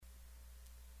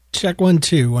Check 1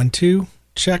 2 1 2.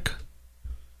 Check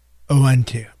 1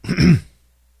 2.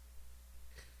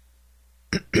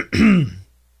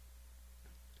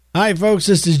 Hi, folks.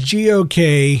 This is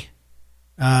GOK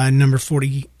number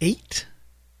 48.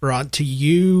 Brought to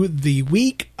you the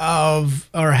week of,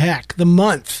 or heck, the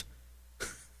month.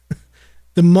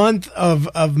 The month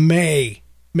of May.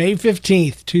 May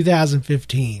 15th,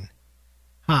 2015.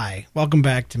 Hi. Welcome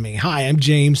back to me. Hi, I'm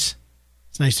James.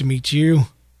 It's nice to meet you.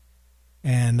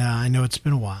 And I know it's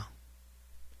been a while.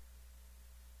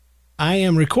 I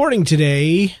am recording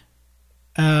today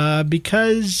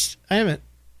because I haven't,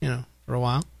 for a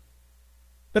while.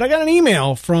 But I got an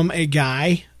email from a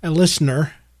guy, a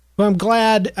listener, who I'm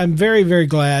very, very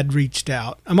glad reached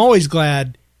out. I'm always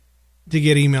glad to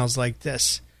get emails like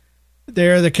this.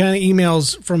 They're the kind of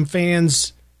emails from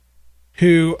fans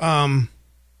who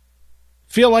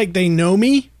feel like they know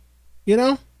me,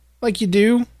 like you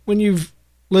do when you've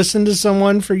listened to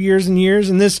someone for years and years.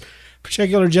 And this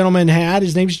particular gentleman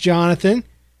his name's Jonathan.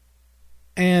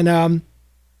 And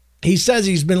he says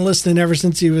he's been listening ever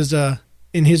since he was, in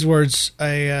his words,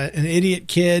 an idiot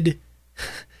kid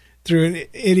through an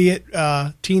idiot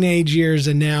teenage years,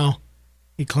 and now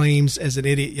he claims as an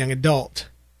idiot young adult,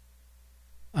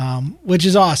 which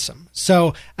is awesome.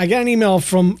 So I got an email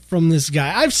from this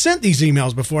guy. I've sent these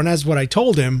emails before, and that's what I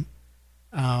told him.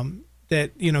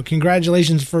 That,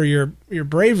 congratulations for your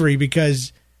bravery,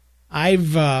 because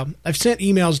I've sent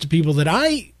emails to people that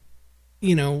I,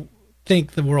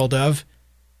 think the world of,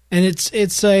 and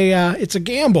it's a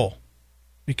gamble,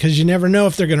 because you never know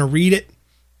if they're going to read it.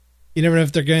 You never know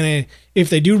if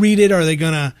they do read it, are they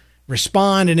going to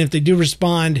respond? And if they do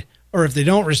respond, or if they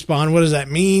don't respond, what does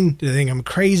that mean? Do they think I'm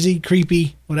crazy,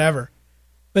 creepy, whatever?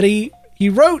 But he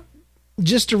wrote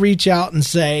just to reach out and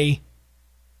say,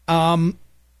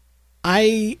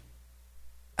 I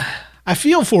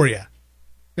feel for you,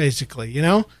 basically,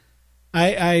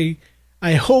 I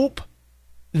hope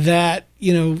that,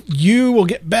 you will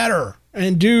get better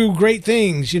and do great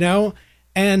things,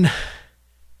 and,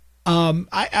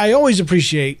 I always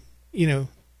appreciate,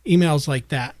 emails like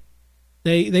that.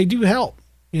 They do help,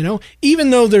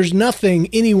 even though there's nothing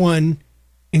anyone,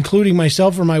 including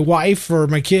myself or my wife or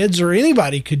my kids or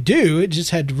anybody, could do. It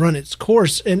just had to run its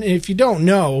course. And if you don't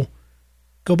know,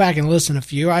 go back and listen a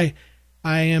few. I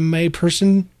am a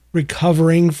person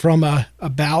recovering from a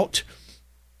bout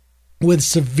with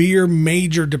severe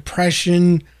major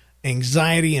depression,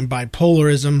 anxiety, and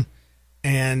bipolarism,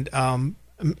 and am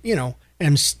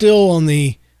still on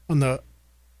the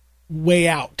way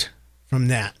out from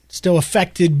that. Still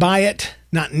affected by it,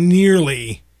 not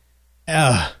nearly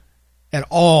at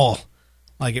all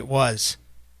like it was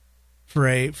for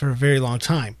a very long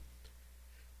time.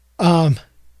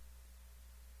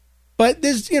 But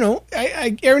there's,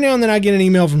 I every now and then I get an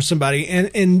email from somebody,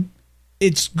 and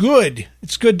it's good.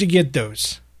 It's good to get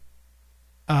those.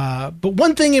 But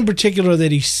one thing in particular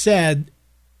that he said,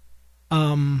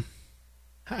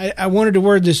 I wanted to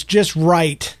word this just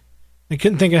right. I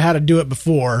couldn't think of how to do it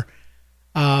before.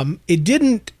 It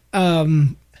didn't,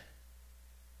 gosh,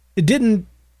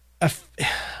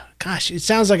 it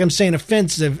sounds like I'm saying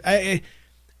offensive.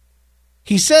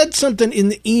 He said something in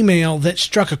the email that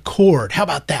struck a chord. How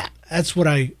about that? That's what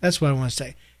I want to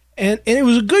say. And it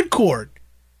was a good chord,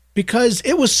 because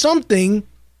it was something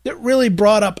that really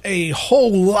brought up a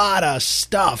whole lot of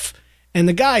stuff. And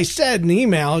the guy said in the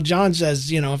email, John says,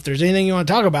 if there's anything you want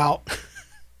to talk about,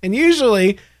 and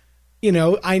usually,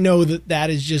 I know that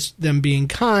is just them being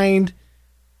kind.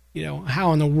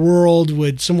 How in the world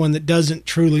would someone that doesn't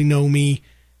truly know me,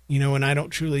 and I don't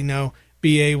truly know,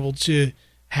 be able to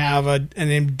have an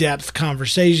in-depth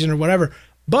conversation or whatever?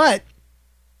 But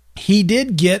he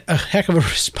did get a heck of a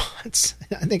response.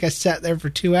 I think I sat there for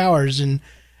 2 hours and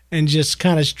just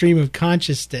kind of stream of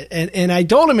consciousness it. And I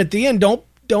told him at the end,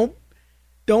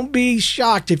 don't be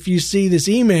shocked if you see this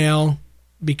email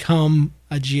become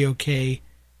a GOK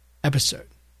episode.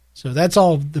 So that's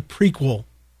all the prequel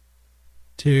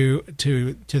to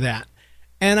that.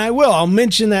 And I'll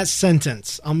mention that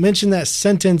sentence. I'll mention that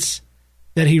sentence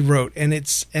that he wrote, and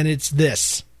it's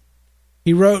this.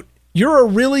 He wrote, "You're a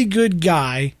really good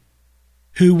guy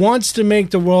who wants to make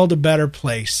the world a better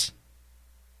place,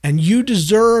 and you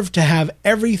deserve to have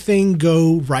everything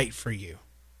go right for you."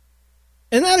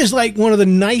 And that is like one of the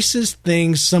nicest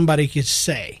things somebody could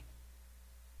say.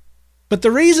 But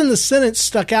the reason the sentence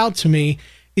stuck out to me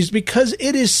is because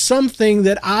it is something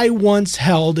that I once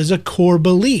held as a core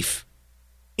belief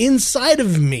inside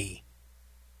of me,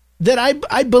 that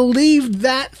I believed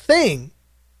that thing.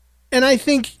 And I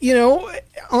think,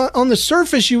 on the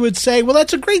surface you would say, well,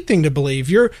 that's a great thing to believe.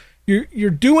 You're you're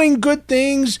doing good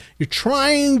things. You're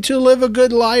trying to live a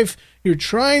good life. You're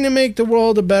trying to make the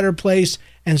world a better place.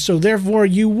 And so therefore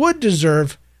you would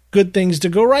deserve good things to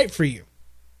go right for you.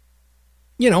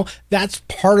 You know, that's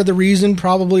part of the reason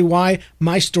probably why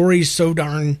my story is so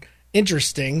darn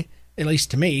interesting, at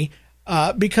least to me,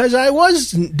 because I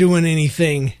wasn't doing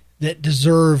anything that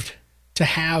deserved to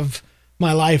have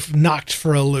my life knocked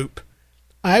for a loop.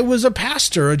 I was a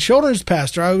pastor, a children's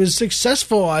pastor. I was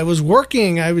successful. I was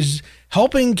working. I was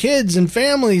helping kids and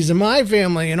families and my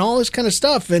family and all this kind of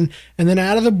stuff. And then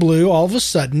out of the blue, all of a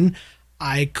sudden,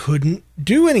 I couldn't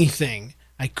do anything.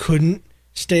 I couldn't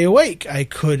stay awake. I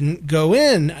couldn't go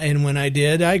in. And when I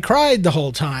did, I cried the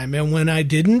whole time. And when I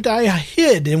didn't, I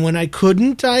hid. And when I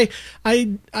couldn't, I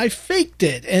faked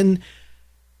it. And,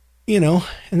 you know,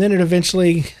 and then it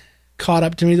eventually caught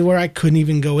up to me to where I couldn't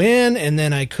even go in. And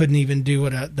then I couldn't even do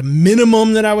the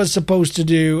minimum that I was supposed to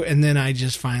do. And then I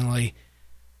just finally,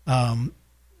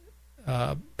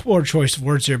 poor choice of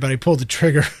words here, but I pulled the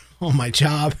trigger on my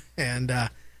job and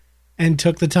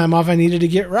took the time off I needed to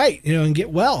get right, you know, and get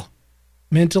well.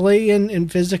 Mentally and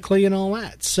physically and all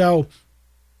that. So,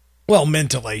 well,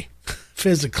 mentally.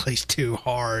 Physically's too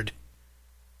hard.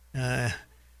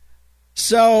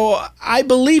 So I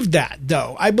believed that,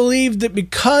 though. I believed that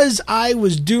because I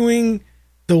was doing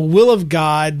the will of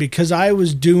God, because I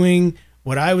was doing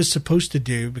what I was supposed to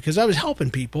do, because I was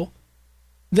helping people,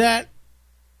 that,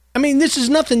 I mean, this is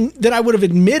nothing that I would have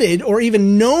admitted or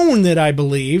even known that I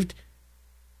believed.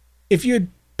 If you had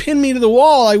pinned me to the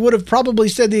wall, I would have probably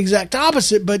said the exact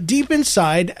opposite, but deep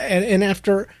inside, and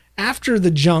after the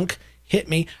junk hit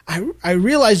me, I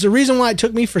realized the reason why it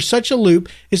took me for such a loop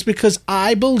is because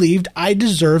I believed I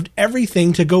deserved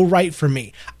everything to go right for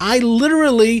me. I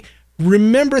literally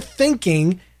remember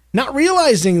thinking, not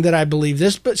realizing that I believe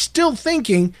this, but still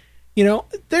thinking, you know,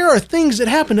 there are things that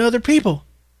happen to other people.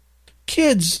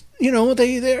 Kids, you know,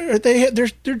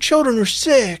 their children are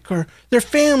sick, or their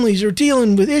families are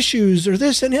dealing with issues, or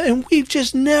this, and we've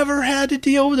just never had to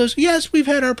deal with those. Yes, we've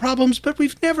had our problems, but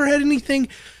we've never had anything,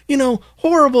 you know,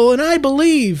 horrible. And I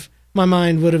believe, my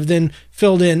mind would have then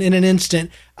filled in an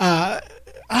instant.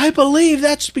 I believe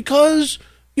that's because,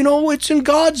 you know, it's in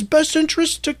God's best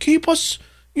interest to keep us,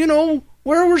 you know,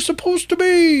 where we're supposed to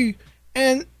be.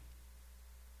 And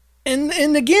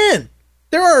again,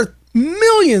 there are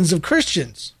millions of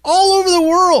Christians all over the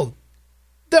world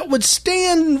that would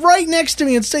stand right next to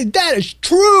me and say, that is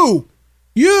true.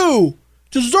 You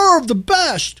deserve the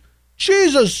best.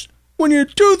 Jesus, when you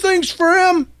do things for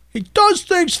him, he does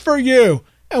things for you.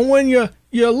 And when you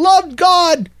love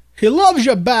God, he loves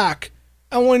you back.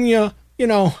 And when you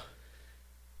know,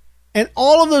 and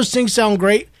all of those things sound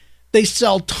great. They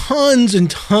sell tons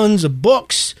and tons of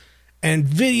books and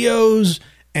videos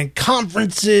and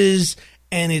conferences.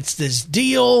 And it's this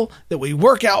deal that we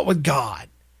work out with God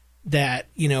that,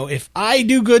 you know, if I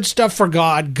do good stuff for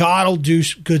God, God will do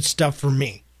good stuff for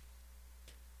me.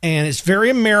 And it's very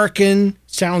American.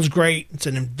 Sounds great. It's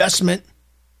an investment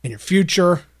in your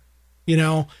future. You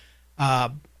know,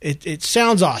 it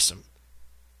sounds awesome.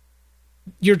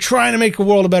 You're trying to make the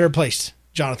world a better place,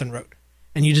 Jonathan wrote,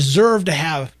 and you deserve to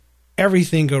have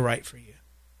everything go right for you.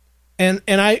 And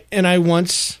I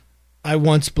once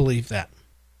believed that.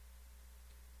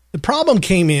 The problem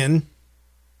came in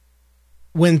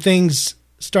when things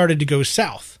started to go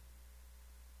south.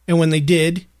 And when they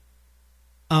did,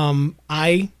 it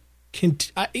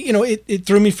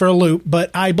threw me for a loop,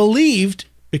 but I believed,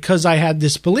 because I had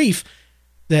this belief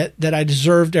that I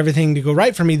deserved everything to go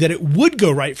right for me, that it would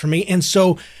go right for me. And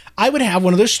so I would have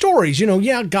one of those stories, you know,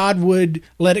 yeah, God would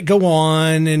let it go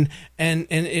on and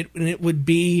it would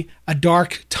be a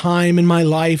dark time in my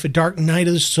life, a dark night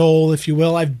of the soul, if you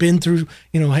will. I've been through,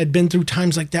 had been through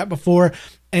times like that before.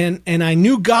 And I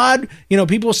knew God,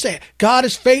 people say God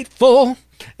is faithful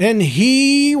and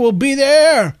he will be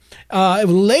there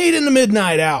late in the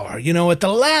midnight hour, at the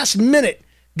last minute,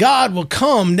 God will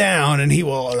come down and he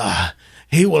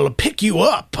will pick you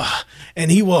up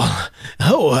and he will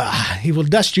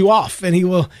dust you off and he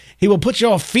will put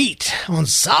your feet on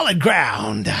solid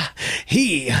ground.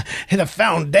 The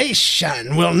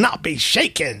foundation will not be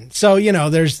shaken. So,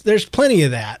 there's plenty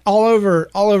of that all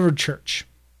over church.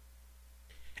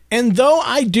 And though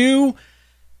I do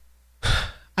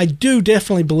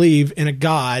definitely believe in a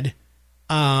God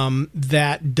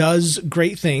that does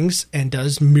great things and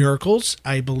does miracles.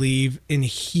 I believe in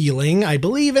healing. I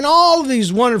believe in all of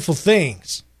these wonderful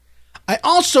things. I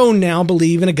also now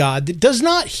believe in a God that does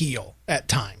not heal at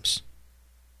times,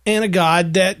 and a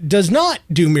God that does not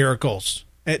do miracles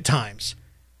at times.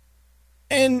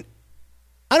 And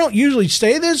I don't usually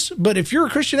say this, but if you're a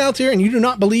Christian out there and you do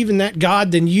not believe in that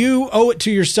God, then you owe it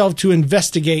to yourself to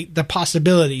investigate the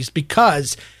possibilities,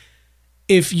 because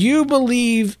if you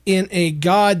believe in a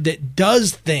God that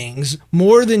does things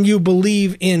more than you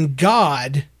believe in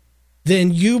God,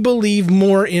 then you believe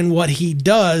more in what he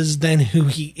does than who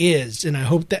he is. And I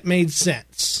hope that made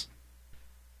sense.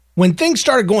 When things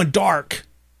started going dark,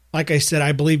 like I said,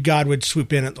 I believed God would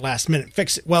swoop in at the last minute and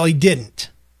fix it. Well, he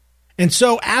didn't. And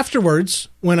so afterwards,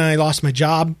 when I lost my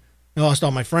job, I lost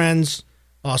all my friends,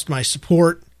 lost my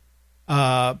support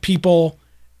people,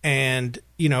 and,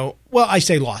 I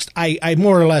say lost. I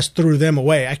more or less threw them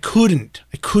away. I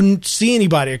couldn't see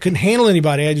anybody. I couldn't handle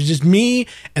anybody. It was just me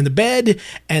and the bed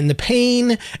and the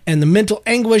pain and the mental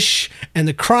anguish and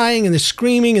the crying and the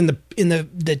screaming and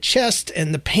the chest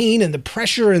and the pain and the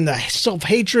pressure and the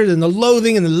self-hatred and the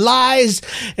loathing and the lies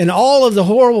and all of the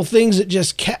horrible things that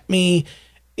just kept me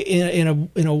in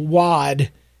a wad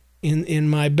in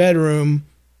my bedroom.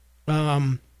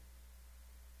 I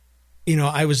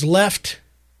was left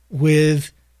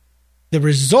with the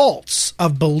results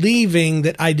of believing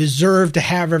that I deserved to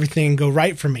have everything go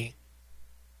right for me.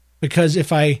 Because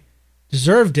if I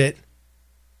deserved it,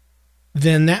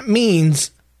 then that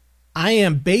means I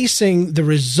am basing the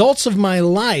results of my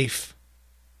life,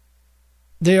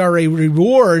 they are a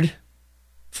reward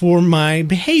for my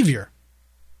behavior,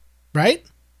 right?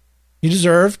 You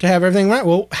deserve to have everything right.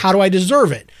 Well, how do I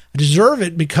deserve it? I deserve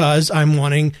it because I'm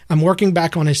working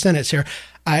back on his sentence here.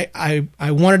 I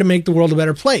wanted to make the world a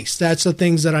better place. That's the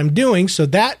things that I'm doing. So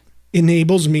that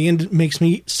enables me and makes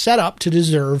me set up to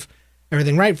deserve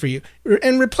everything right for you.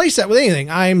 And replace that with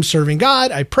anything. I'm serving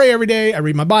God. I pray every day. I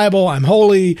read my Bible. I'm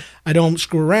holy. I don't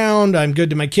screw around. I'm good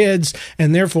to my kids.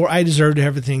 And therefore, I deserve to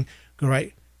have everything go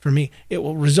right for me. It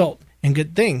will result in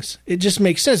good things. It just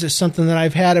makes sense. It's something that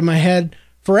I've had in my head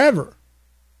forever.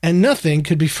 And nothing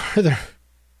could be further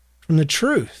from the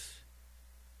truth.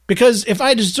 Because if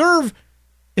I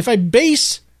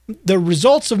base the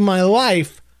results of my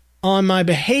life on my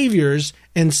behaviors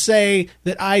and say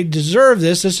that I deserve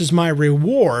this is my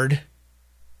reward,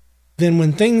 then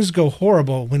when things go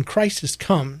horrible, when crisis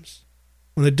comes,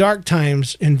 when the dark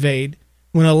times invade,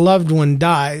 when a loved one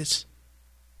dies,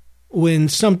 when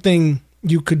something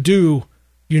you could do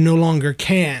you no longer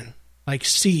can, like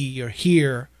see or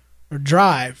hear or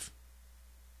drive,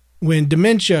 when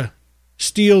dementia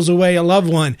steals away a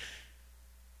loved one,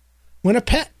 when a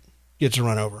pet gets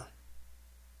run over,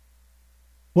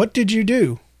 what did you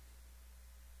do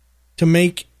to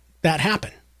make that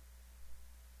happen?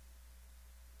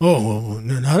 Oh,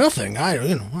 nothing. I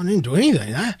didn't do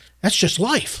anything. That's just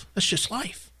life. That's just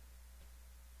life.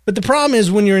 But the problem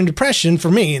is when you're in depression, for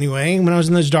me anyway, when I was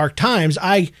in those dark times,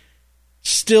 I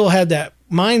still had that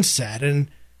mindset,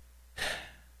 and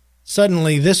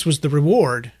suddenly this was the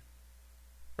reward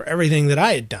for everything that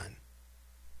I had done.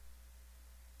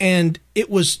 And it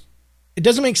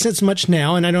doesn't make sense much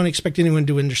now, and I don't expect anyone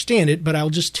to understand it, but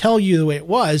I'll just tell you the way it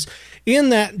was. In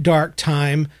that dark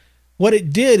time, what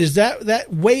it did is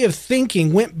that way of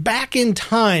thinking went back in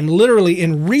time, literally,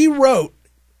 and rewrote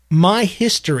my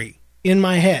history in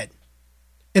my head.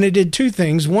 And it did two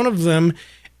things. One of them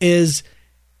is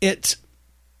it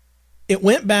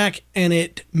went back and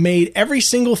it made every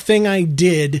single thing I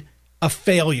did a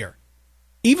failure.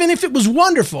 Even if it was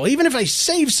wonderful, even if I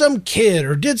saved some kid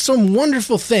or did some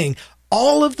wonderful thing,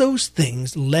 all of those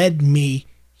things led me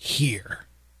here.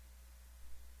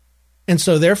 And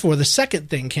so therefore, the second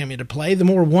thing came into play. The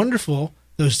more wonderful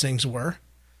those things were,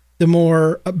 the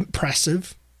more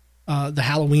impressive the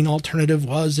Halloween alternative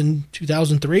was in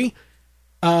 2003,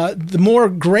 the more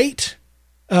great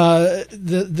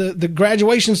the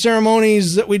graduation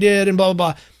ceremonies that we did and blah,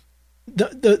 blah, blah.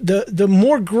 The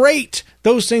more great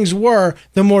those things were,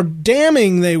 the more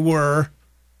damning they were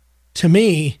to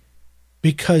me,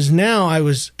 because now I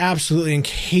was absolutely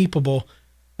incapable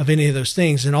of any of those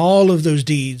things, and all of those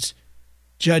deeds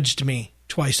judged me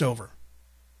twice over.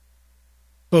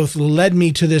 Both led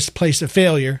me to this place of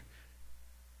failure.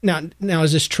 Now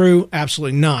is this true?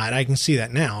 Absolutely not. I can see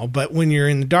that now, but when you're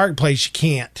in the dark place, you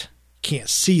can't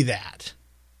see that.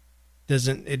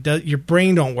 Your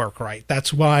brain don't work right.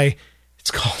 That's why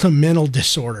it's called a mental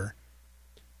disorder.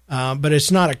 But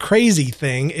it's not a crazy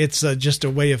thing. It's just a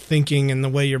way of thinking and the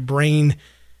way your brain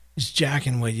is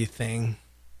jacking with you thing.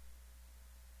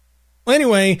 Well,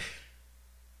 anyway,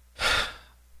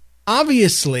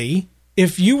 obviously,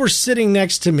 if you were sitting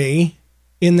next to me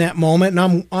in that moment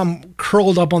and I'm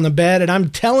curled up on the bed and I'm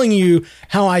telling you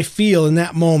how I feel in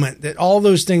that moment, that all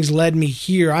those things led me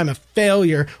here. I'm a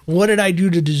failure. What did I do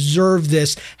to deserve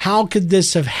this? How could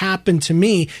this have happened to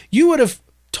me? You would have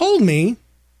told me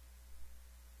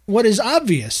what is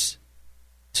obvious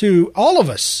to all of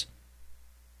us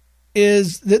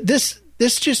is that this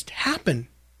just happened.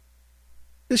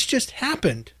 This just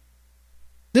happened.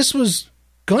 This was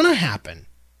gonna happen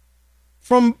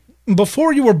from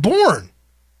before you were born.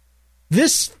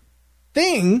 This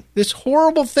thing, this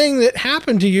horrible thing that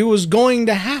happened to you was going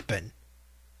to happen.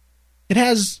 It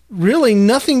has really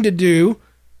nothing to do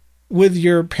with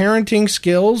your parenting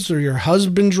skills or your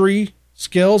husbandry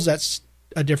skills. That's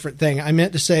a different thing. I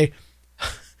meant to say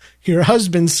your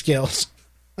husband's skills.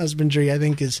 Husbandry, I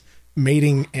think, is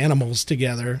mating animals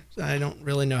together. I don't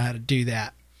really know how to do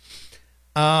that.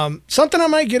 Something I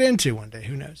might get into one day.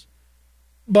 Who knows?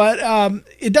 But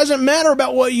it doesn't matter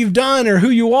about what you've done or who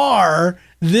you are.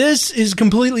 This is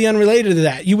completely unrelated to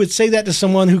that. You would say that to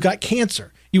someone who got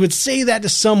cancer. You would say that to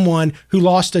someone who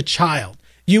lost a child.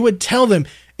 You would tell them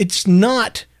it's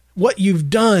not what you've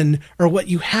done or what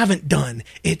you haven't done.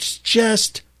 It's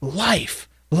just life.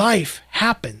 Life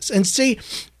happens. And see,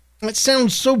 it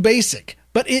sounds so basic,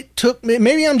 but it took me,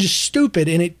 maybe I'm just stupid,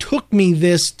 and it took me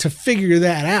this to figure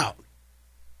that out.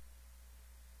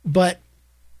 But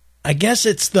I guess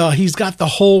it's he's got the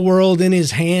whole world in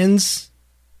his hands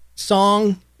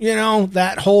song, you know,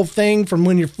 that whole thing from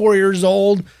when you're 4 years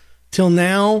old till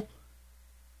now.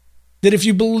 That if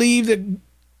you believe that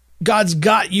God's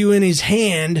got you in his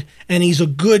hand and he's a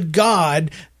good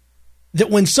God, that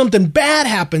when something bad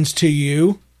happens to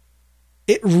you,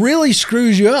 it really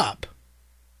screws you up.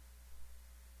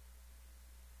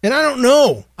 And I don't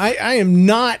know. I am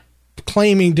not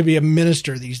claiming to be a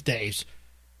minister these days.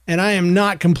 And I am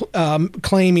not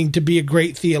claiming to be a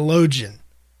great theologian.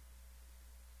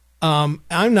 I'm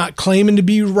not claiming to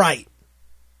be right.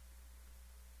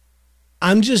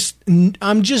 I'm just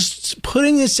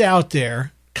putting this out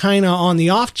there kind of on the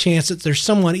off chance that there's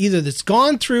someone either that's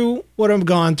gone through what I've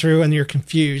gone through and you're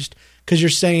confused because you're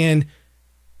saying,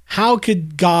 how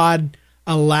could God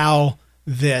allow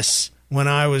this when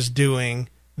I was doing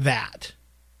that,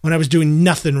 when I was doing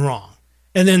nothing wrong?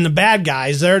 And then the bad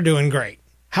guys, they're doing great.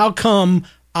 How come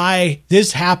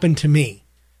this happened to me?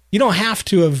 You don't have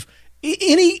to have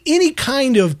any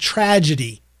kind of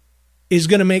tragedy is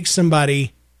going to make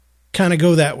somebody kind of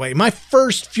go that way. My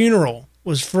first funeral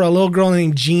was for a little girl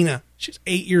named Gina. She was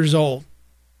 8 years old.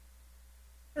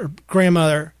 Her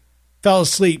grandmother fell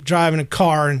asleep driving a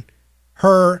car, and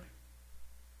her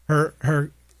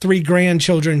three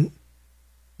grandchildren,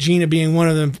 Gina being one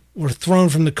of them, were thrown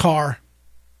from the car,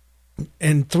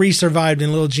 and 3 survived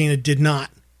and little Gina did not.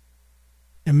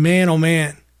 And man, oh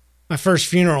man, my first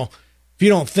funeral, if you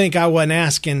don't think I wasn't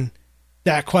asking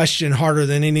that question harder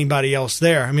than anybody else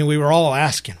there. I mean, we were all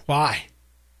asking, why?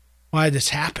 Why did this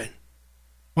happen?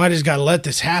 Why does God let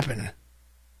this happen?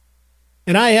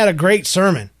 And I had a great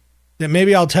sermon that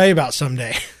maybe I'll tell you about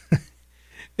someday.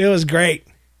 It was great.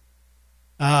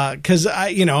 Because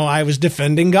I was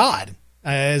defending God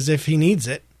as if he needs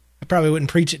it. I probably wouldn't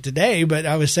preach it today, but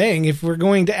I was saying if we're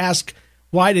going to ask,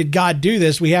 why did God do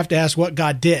this? We have to ask what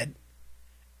God did.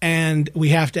 And we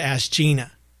have to ask Gina.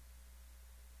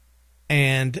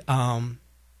 And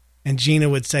Gina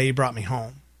would say, he brought me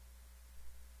home.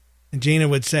 And Gina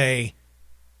would say,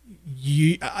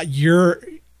 you're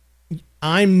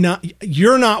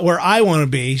not where I want to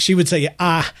be. She would say,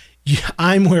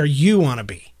 I'm where you want to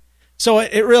be. So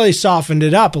it really softened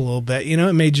it up a little bit. You know,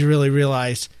 it made you really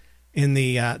realize in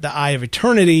the eye of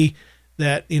eternity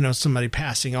that, you know, somebody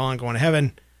passing on, going to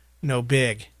heaven, no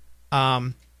big.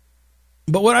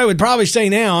 But what I would probably say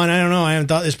now, and I don't know, I haven't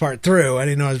thought this part through. I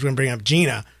didn't know I was going to bring up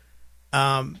Gina.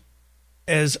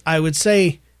 As I would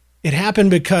say, it happened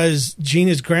because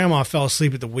Gina's grandma fell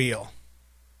asleep at the wheel.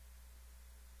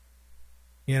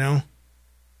 You know?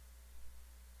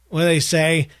 What do they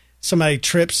say? Somebody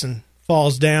trips and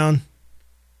falls down,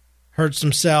 hurts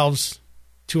themselves.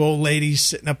 2 old ladies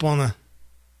sitting up on the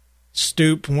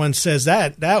stoop. And one says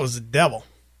that was the devil.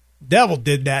 The devil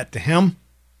did that to him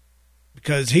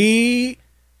because he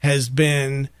has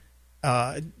been,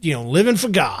 living for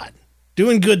God,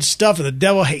 doing good stuff, and the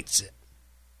devil hates it.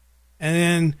 And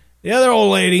then the other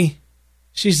old lady,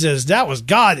 she says that was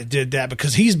God that did that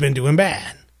because he's been doing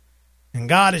bad. And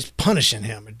God is punishing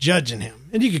him or judging him.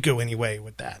 And you could go any way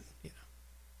with that. You know.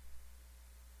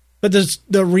 But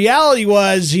the reality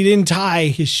was he didn't tie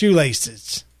his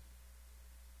shoelaces.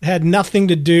 It had nothing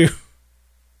to do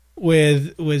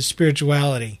with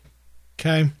spirituality.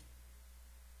 Okay?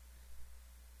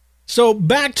 So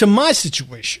back to my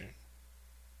situation.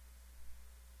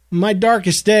 My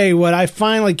darkest day, what I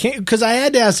finally came, because I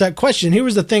had to ask that question. Here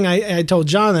was the thing I told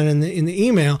Jonathan in the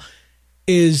email,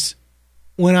 is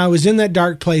when I was in that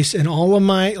dark place and all of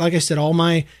my, like I said, all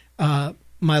my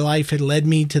my life had led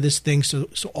me to this thing. So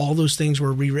all those things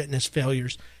were rewritten as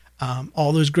failures.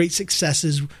 All those great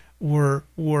successes were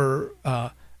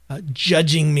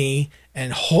judging me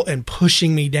and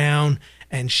pushing me down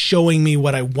and showing me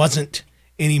what I wasn't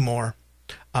anymore.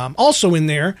 Also in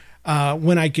there,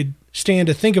 when I could stand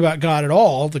to think about God at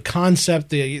all, the concept,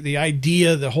 the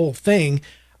idea, the whole thing,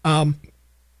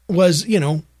 was,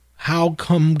 how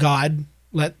come God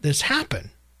let this happen?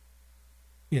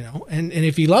 And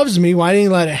if he loves me, why didn't he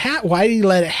let it why did he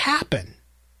let it happen?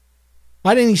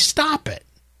 Why didn't he stop it?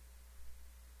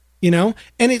 And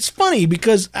it's funny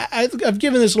because I've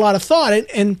given this a lot of thought,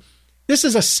 and this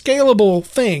is a scalable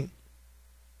thing.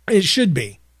 It should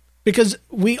be, because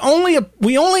we only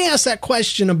ask that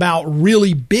question about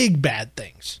really big bad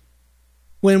things.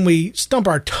 When we stump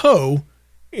our toe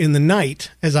in the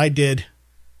night, as I did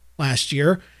last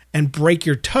year, and break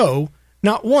your toe,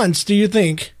 not once do you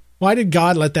think, why did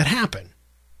God let that happen?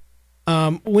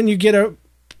 When you get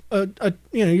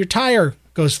your tire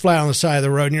goes flat on the side of the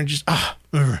road and you're just,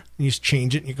 you just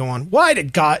change it and you go on. Why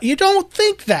did God? You don't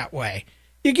think that way.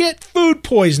 You get food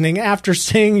poisoning after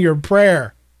saying your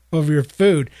prayer over your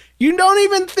food. You don't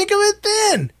even think of it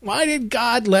then. Why did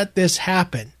God let this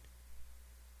happen?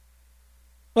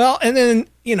 Well, and then,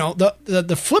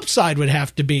 the flip side would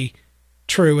have to be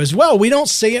true as well. We don't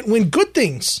say it when good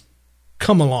things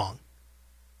come along.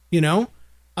 There's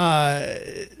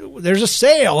a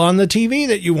sale on the TV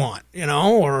that you want,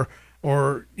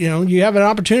 or you have an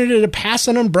opportunity to pass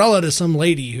an umbrella to some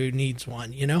lady who needs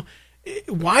one,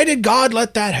 Why did God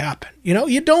let that happen?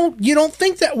 You don't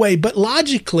think that way, but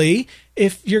logically,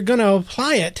 if you're going to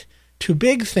apply it to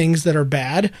big things that are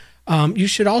bad, you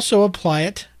should also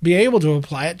be able to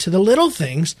apply it to the little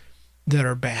things that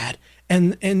are bad.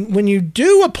 And when you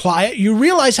do apply it, you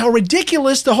realize how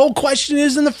ridiculous the whole question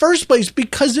is in the first place,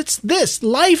 because it's this.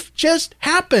 Life just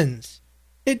happens.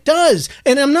 It does.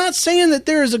 And I'm not saying that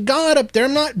there is a God up there.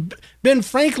 I'm not Ben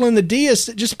Franklin, the deist,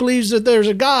 that just believes that there's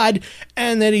a God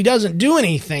and that he doesn't do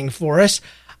anything for us.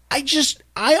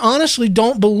 I honestly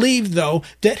don't believe, though,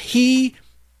 that he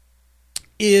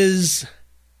is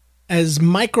as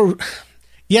micro...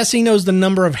 Yes, he knows the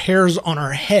number of hairs on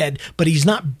our head, but he's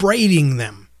not braiding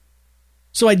them.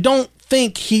 So I don't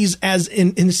think he's and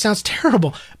it sounds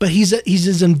terrible, but he's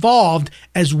as involved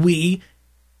as we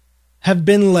have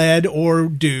been led or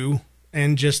do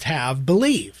and just have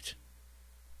believed.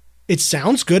 It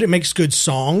sounds good. It makes good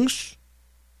songs.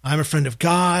 I'm a friend of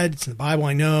God. It's in the Bible,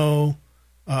 I know.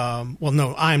 Well,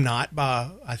 no, I'm not.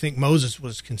 I think Moses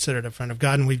was considered a friend of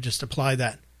God, and we've just applied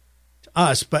that to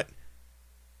us. But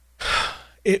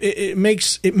it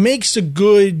makes a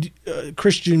good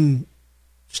Christian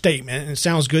statement, and it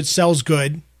sounds good, sells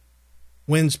good,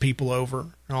 wins people over,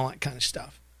 and all that kind of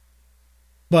stuff.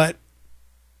 But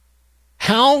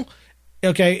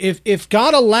if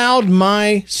God allowed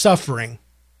my suffering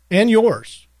and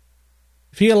yours,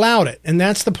 if he allowed it, and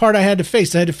that's the part I had to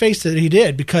face that he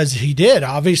did, because he did.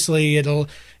 Obviously,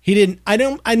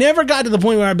 I never got to the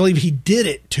point where I believe he did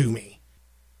it to me.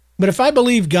 But if I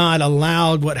believe God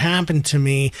allowed what happened to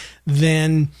me,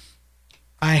 then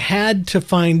I had to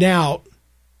find out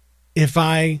if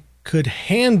I could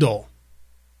handle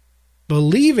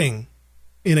believing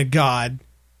in a God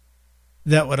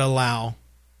that would allow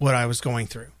what I was going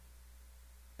through.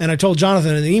 And I told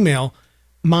Jonathan in the email,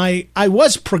 I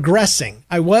was progressing.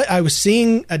 I was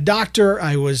seeing a doctor.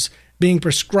 I was being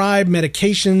prescribed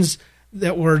medications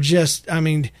that were just,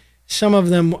 some of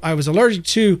them I was allergic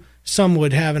to, some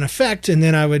would have an effect, and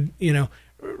then I would,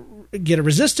 get a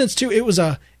resistance to. It was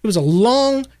a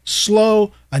long,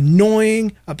 slow,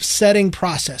 annoying, upsetting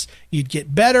process. You'd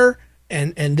get better,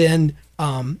 and then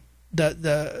I'd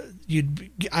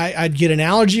get an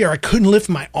allergy, or I couldn't lift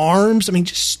my arms.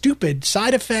 Just stupid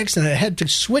side effects, and I had to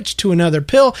switch to another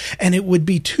pill, and it would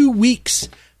be 2 weeks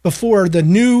before the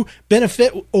new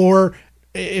benefit, or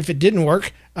if it didn't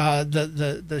work,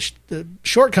 the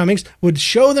shortcomings would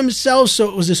show themselves. So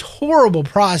it was this horrible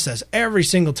process. Every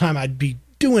single time I'd be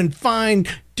doing fine,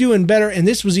 doing better. And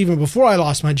this was even before I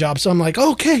lost my job. So I'm like,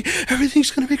 okay, everything's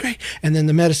going to be great. And then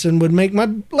the medicine would make my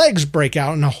legs break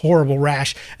out in a horrible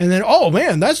rash. And then, oh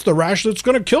man, that's the rash that's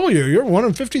going to kill you. You're 1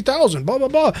 in 50,000, blah, blah,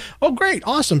 blah. Oh, great.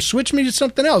 Awesome. Switch me to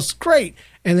something else. Great.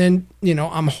 And then,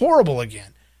 I'm horrible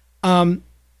again.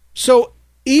 So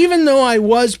even though I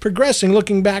was progressing,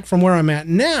 looking back from where I'm at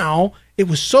now, it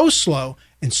was so slow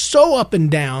and so up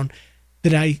and down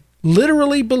that I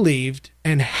literally believed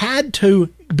and had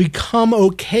to become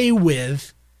okay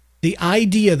with the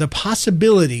idea, the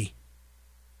possibility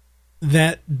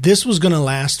that this was going to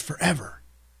last forever.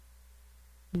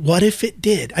 What if it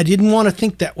did? I didn't want to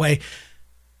think that way.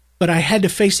 But I had to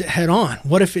face it head on.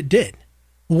 What if it did?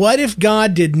 What if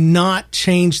God did not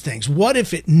change things? What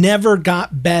if it never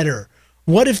got better?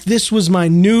 What if this was my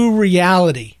new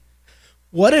reality?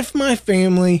 What if my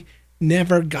family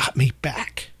never got me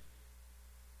back?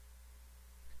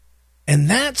 And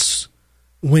that's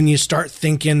when you start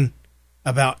thinking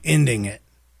about ending it.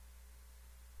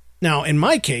 Now, in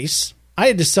my case, I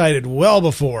had decided well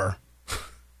before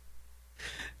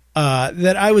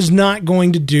that I was not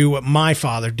going to do what my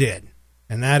father did,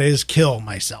 and that is kill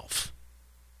myself.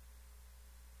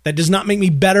 That does not make me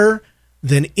better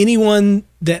than anyone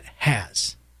that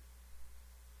has.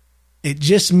 It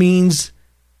just means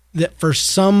that for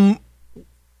some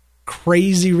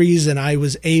crazy reason, I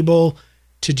was able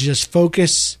to just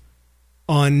focus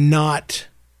on not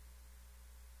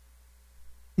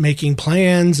making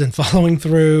plans and following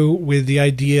through with the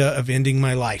idea of ending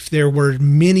my life. There were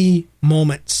many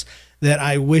moments that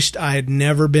I wished I had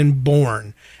never been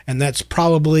born, and that's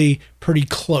probably pretty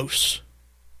close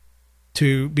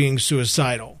to being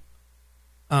suicidal.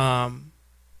 And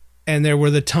there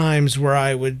were the times where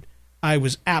I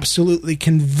was absolutely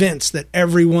convinced that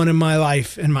everyone in my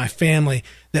life and my family,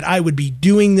 that I would be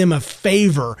doing them a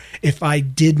favor if I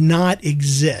did not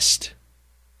exist,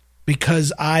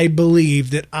 because I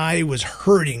believed that I was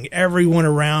hurting everyone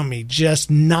around me just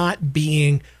not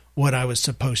being what I was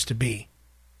supposed to be.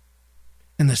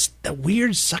 And the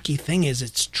weird, sucky thing is,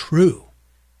 it's true.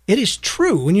 It is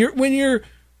true.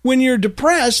 When you're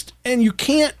depressed and you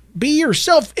can't be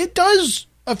yourself, it does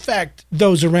affect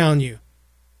those around you,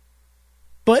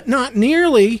 but not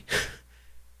nearly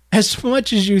as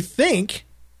much as you think.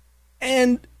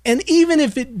 And even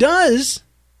if it does,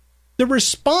 the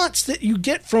response that you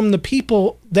get from the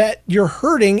people that you're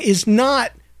hurting is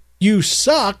not, you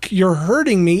suck, you're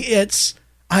hurting me. It's,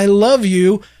 I love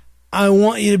you, I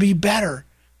want you to be better.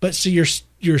 But see,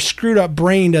 your screwed up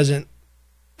brain doesn't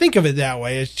think of it that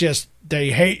way. It's just,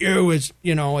 they hate you as,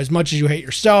 as much as you hate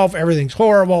yourself. Everything's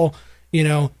horrible. They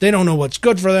don't know what's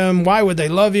good for them. Why would they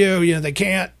love you? They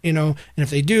can't, and if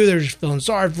they do, they're just feeling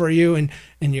sorry for you, and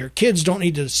your kids don't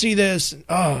need to see this.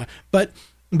 But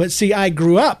see, I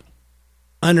grew up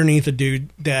underneath a dude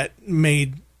that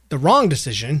made the wrong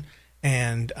decision.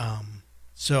 And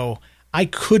so I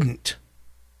couldn't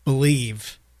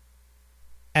believe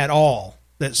at all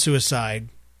that suicide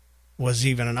was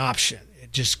even an option.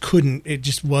 It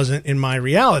just wasn't in my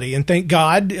reality. And thank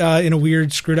God, in a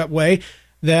weird, screwed up way,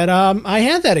 that I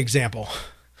had that example.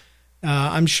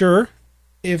 I'm sure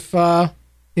if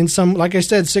in some, like I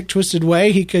said, sick, twisted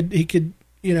way, he could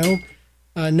know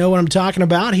what I'm talking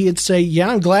about. He'd say, yeah,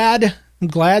 I'm glad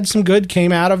some good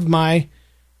came out of my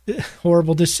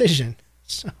horrible decision.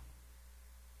 So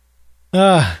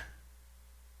I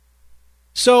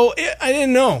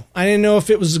didn't know. I didn't know if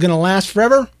it was going to last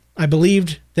forever. I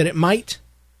believed that it might.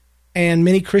 And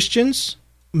many Christians,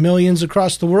 millions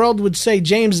across the world, would say,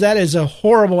 James, that is a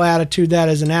horrible attitude. That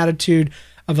is an attitude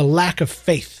of a lack of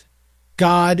faith.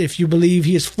 God, if you believe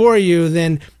he is for you,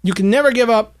 then you can never give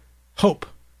up hope.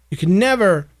 You can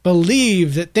never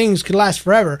believe that things could last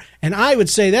forever. And I would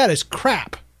say that is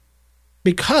crap.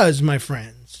 Because, my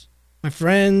friends,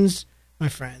 it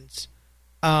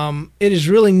is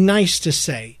really nice to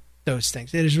say those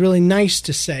things. It is really nice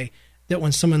to say that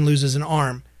when someone loses an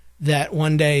arm, that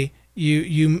one day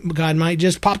God might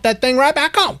just pop that thing right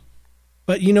back on.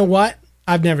 But you know what?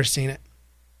 I've never seen it.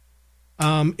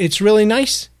 It's really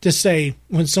nice to say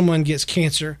when someone gets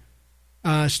cancer,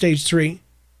 stage 3,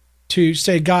 to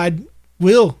say God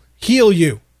will heal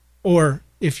you. Or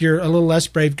if you're a little less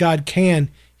brave, God can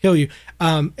heal you.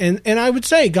 And I would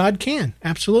say God can,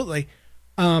 absolutely.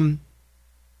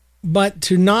 But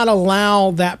to not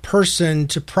allow that person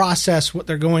to process what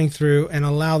they're going through and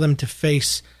allow them to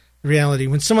face reality.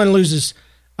 When someone loses,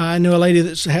 I know a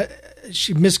lady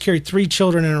she miscarried 3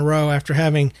 children in a row after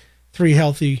having 3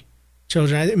 healthy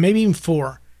children, maybe even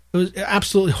 4. It was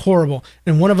absolutely horrible.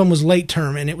 And one of them was late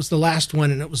term, and it was the last one,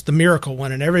 and it was the miracle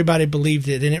one, and everybody believed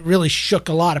it, and it really shook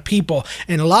a lot of people,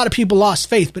 and a lot of people lost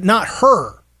faith, but not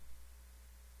her.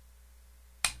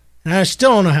 And I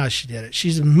still don't know how she did it.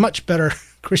 She's a much better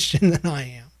Christian than I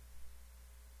am.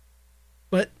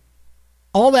 But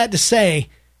all that to say,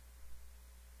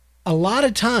 a lot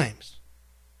of times,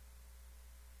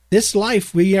 this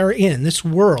life we are in, this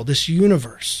world, this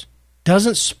universe,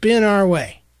 doesn't spin our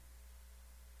way.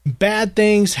 Bad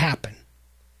things happen,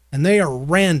 and they are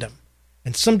random,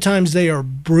 and sometimes they are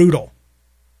brutal.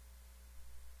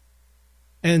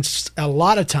 And a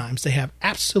lot of times they have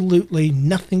absolutely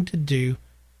nothing to do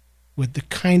with the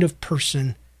kind of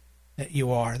person that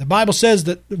you are. The Bible says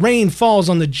that rain falls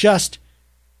on the just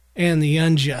and the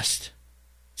unjust.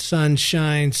 sun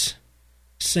shines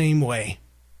same way.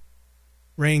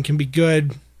 Rain can be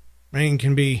good. Rain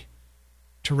can be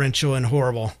torrential and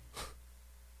horrible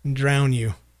and drown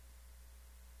you.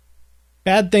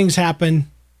 Bad things happen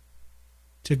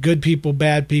to good people,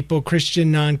 bad people,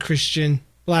 Christian, non-Christian,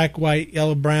 black, white,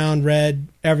 yellow, brown, red,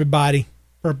 everybody,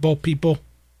 purple people.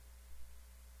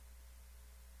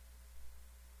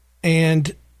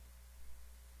 And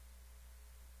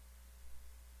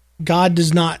God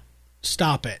does not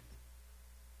stop it.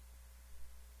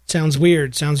 Sounds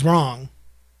weird, sounds wrong.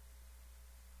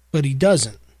 But he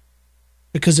doesn't.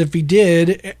 Because if he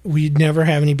did, we'd never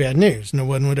have any bad news. No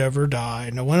one would ever die.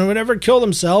 No one would ever kill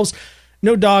themselves.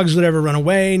 No dogs would ever run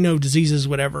away. No diseases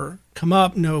would ever come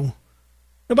up.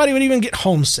 Nobody would even get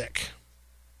homesick.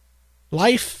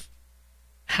 Life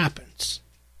happens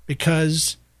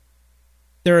because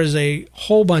there is a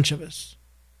whole bunch of us.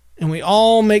 And we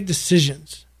all make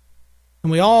decisions.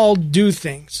 And we all do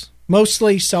things.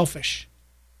 Mostly selfish.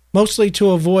 Mostly to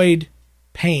avoid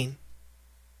pain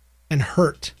and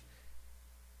hurt.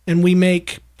 And we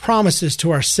make promises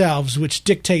to ourselves, which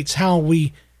dictates how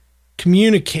we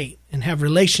communicate and have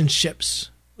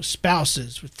relationships with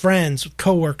spouses, with friends, with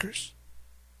coworkers.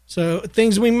 So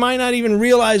things we might not even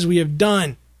realize we have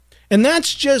done. And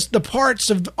that's just the parts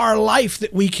of our life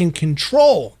that we can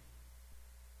control.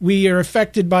 We are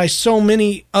affected by so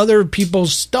many other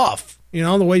people's stuff. You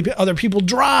know, the way other people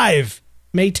drive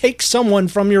may take someone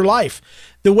from your life.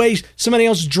 The way somebody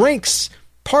else drinks,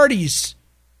 parties,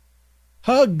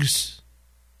 hugs,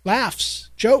 laughs,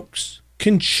 jokes,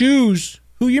 can choose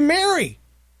who you marry,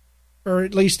 or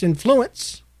at least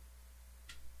influence.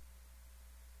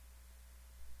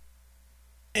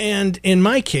 And in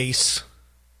my case,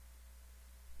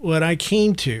 what I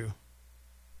came to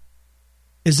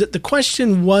is that the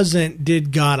question wasn't,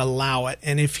 did God allow it?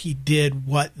 And if he did,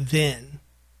 what then?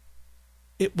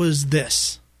 It was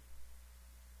this.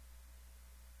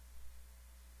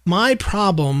 My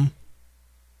problem,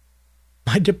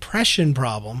 my depression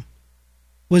problem,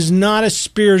 was not a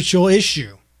spiritual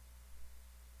issue.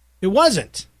 It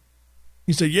wasn't.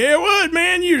 You say, yeah, it was,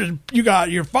 man. You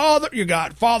got your Father, you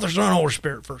got Father, Son, Holy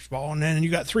Spirit, first of all, and then you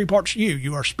got three parts of you.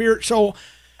 You are spirit, soul,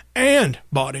 and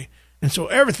body. And so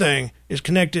everything is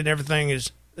connected, everything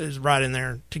is right in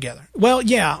there together. Well,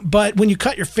 yeah, but when you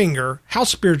cut your finger, how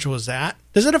spiritual is that?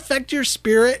 Does it affect your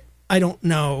spirit? I don't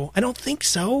know. I don't think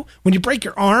so. When you break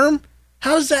your arm,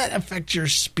 how does that affect your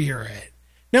spirit?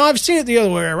 Now, I've seen it the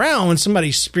other way around. When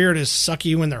somebody's spirit is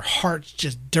sucky, when their heart's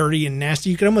just dirty and nasty,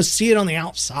 you can almost see it on the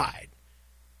outside.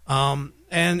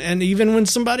 And even when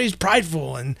somebody's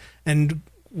prideful and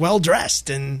well-dressed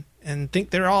and think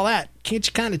they're all that, can't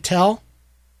you kind of tell?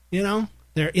 You know,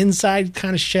 their inside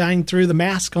kind of shine through the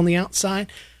mask on the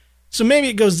outside. So maybe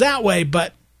it goes that way,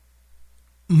 but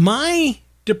my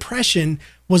depression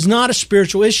was not a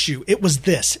spiritual issue. It was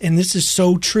this, and this is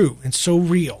so true and so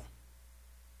real.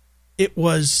 It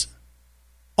was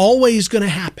always going to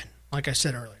happen, like I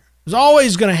said earlier. It was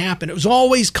always going to happen. It was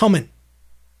always coming.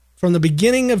 From the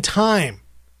beginning of time,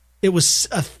 it was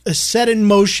a set in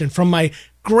motion from my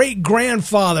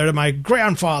great-grandfather to my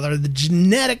grandfather, the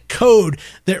genetic code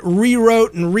that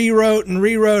rewrote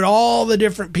all the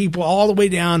different people all the way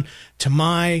down to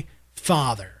my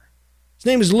father. His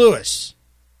name is Lewis.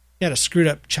 He had a screwed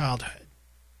up childhood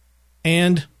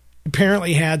and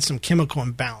apparently had some chemical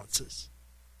imbalances.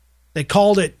 They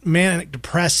called it manic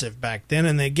depressive back then,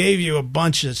 and they gave you a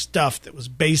bunch of stuff that was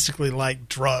basically like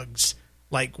drugs,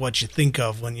 like what you think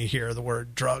of when you hear the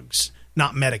word drugs,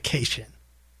 not medication.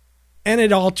 And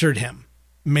it altered him,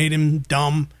 made him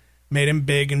dumb, made him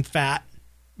big and fat,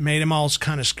 made him all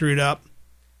kind of screwed up.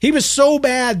 He was so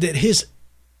bad that his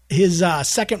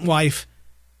second wife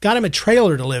got him a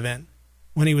trailer to live in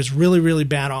when he was really, really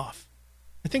bad off.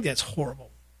 I think that's horrible,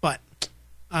 but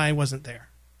I wasn't there.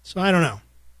 So I don't know.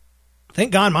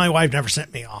 Thank God my wife never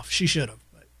sent me off. She should have,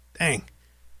 but dang.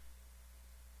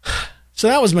 So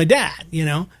that was my dad, you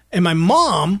know. And my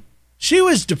mom, she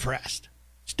was depressed.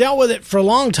 She dealt with it for a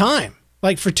long time.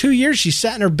 Like for 2 years, she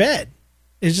sat in her bed.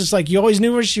 It's just like you always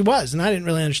knew where she was. And I didn't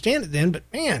really understand it then, but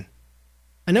man,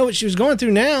 I know what she was going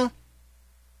through now.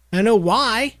 I know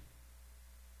why.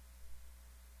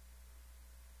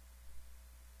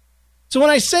 So when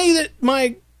I say that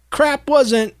my crap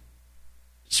wasn't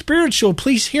spiritual,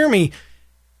 please hear me.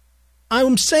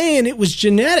 I'm saying it was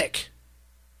genetic.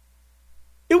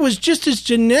 It was just as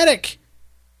genetic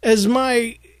as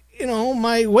my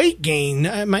weight gain,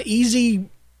 my easy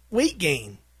weight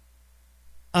gain,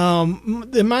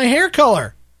 my hair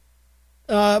color,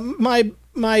 my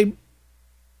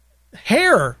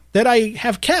hair that I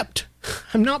have kept.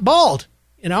 I'm not bald,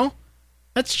 you know,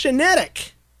 that's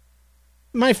genetic.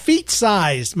 my feet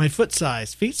size, my foot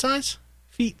size, feet size,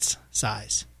 feet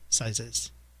size,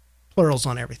 sizes, plurals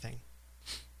on everything.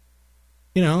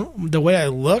 You know, the way I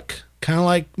look, kind of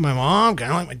like my mom,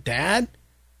 kind of like my dad.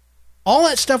 All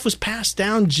that stuff was passed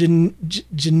down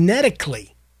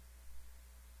genetically.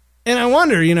 And I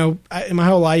wonder, you know, in my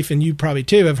whole life, and you probably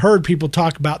too, have heard people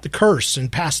talk about the curse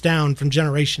and passed down from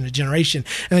generation to generation.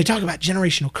 And they talk about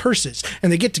generational curses.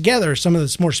 And they get together, some of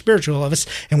the more spiritual of us,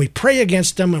 and we pray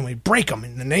against them and we break them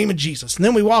in the name of Jesus. And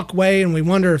then we walk away and we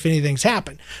wonder if anything's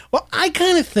happened. Well, I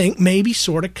kind of think maybe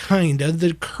sort of kind of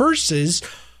the curses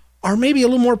are maybe a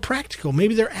little more practical.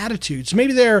 Maybe they're attitudes.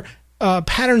 Maybe they're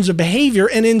patterns of behavior.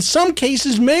 And in some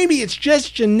cases, maybe it's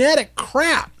just genetic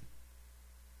crap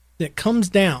that comes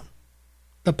down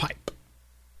the pipe.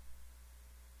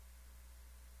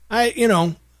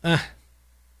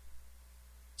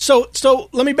 So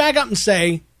let me back up and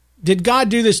say, did God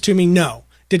do this to me? No.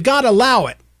 Did God allow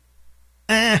it?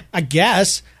 I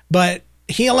guess, but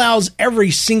he allows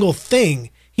every single thing.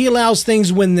 He allows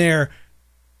things when they're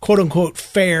quote unquote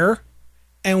fair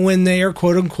and when they are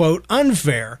quote unquote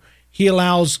unfair. He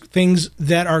allows things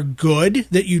that are good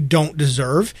that you don't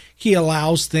deserve. He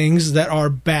allows things that are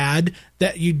bad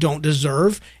that you don't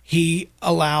deserve. He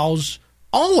allows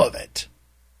all of it.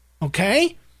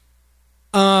 Okay?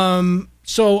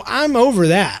 So I'm over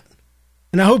that.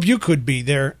 And I hope you could be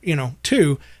there, you know,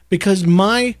 too, because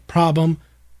my problem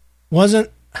wasn't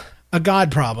a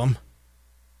God problem.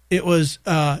 It was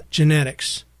a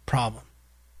genetics problem.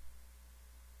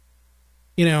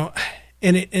 You know,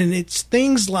 and it's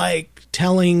things like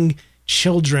telling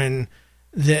children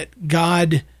that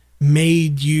God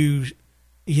made you,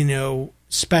 you know,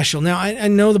 special. Now, I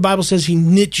know the Bible says he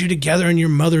knit you together in your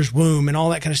mother's womb and all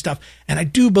that kind of stuff. And I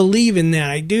do believe in that.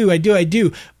 I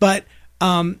do. But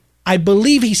I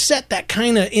believe he set that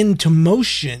kind of into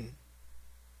motion.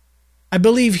 I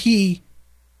believe he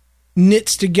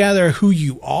knits together who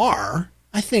you are.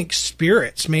 I think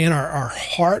spirits, man, our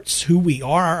hearts, who we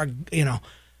are, you know,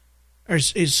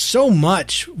 is so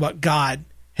much what God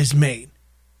has made.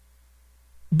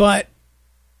 But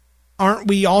aren't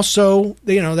we also,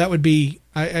 you know, that would be,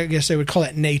 I guess they would call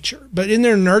that nature. But in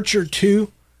there nurture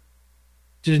too?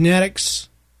 Genetics,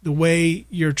 the way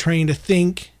you're trained to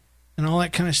think, and all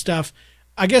that kind of stuff.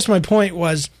 I guess my point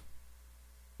was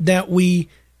that we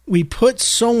put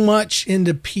so much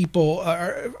into people.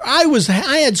 I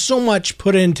had so much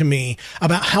put into me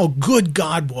about how good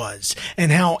God was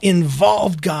and how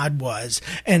involved God was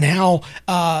and how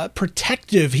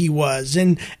protective he was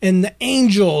and the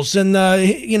angels and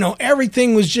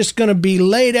everything was just going to be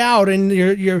laid out and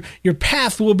your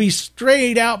path will be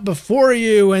straight out before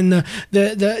you and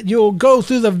the you'll go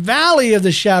through the valley of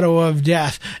the shadow of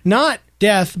death, not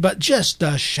death, but just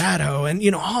the shadow and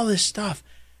all this stuff.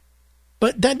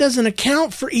 But that doesn't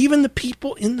account for even the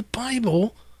people in the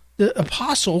Bible, the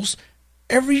apostles.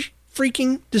 Every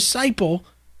freaking disciple,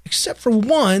 except for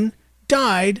one,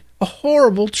 died a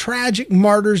horrible, tragic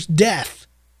martyr's death.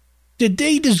 Did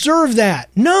they deserve that?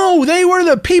 No, they were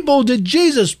the people that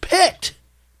Jesus picked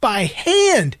by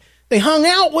hand. They hung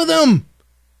out with him.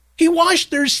 He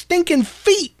washed their stinking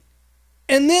feet.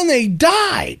 And then they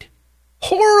died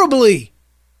horribly.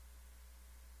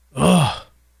 Ugh.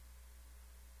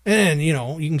 And, you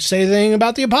can say the thing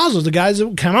about the apostles, the guys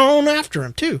that come on after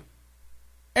him, too.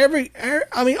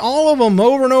 All of them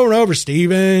over and over and over.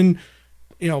 Stephen,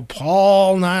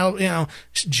 Paul,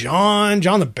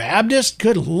 John the Baptist.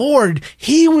 Good Lord.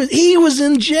 He was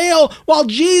in jail while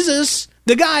Jesus,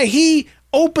 the guy he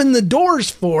opened the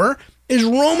doors for, is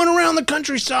roaming around the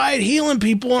countryside, healing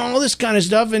people and all this kind of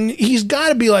stuff. And he's got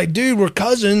to be like, dude, we're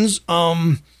cousins.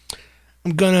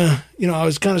 I'm gonna, I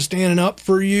was kind of standing up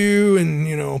for you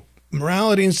and,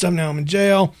 morality and stuff. Now I'm in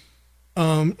jail.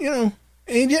 And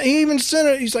he even sent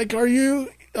it. He's like, are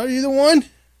you the one?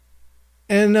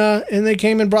 And they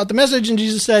came and brought the message and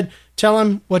Jesus said, tell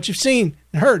him what you've seen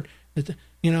and heard, that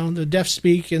the deaf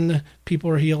speak and the people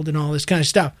are healed and all this kind of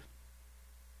stuff.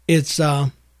 It's,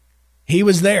 he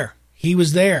was there. He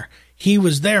was there. He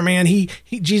was there, man.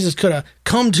 Jesus could have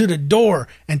come to the door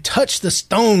and touched the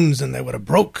stones and they would have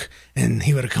broke and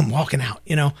he would have come walking out,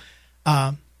 And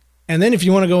then if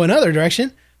you want to go another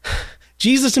direction,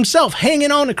 Jesus himself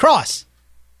hanging on the cross,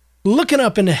 looking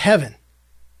up into heaven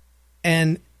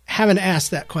and having to ask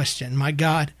that question, my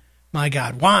God,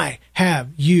 why have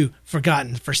you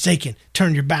forsaken,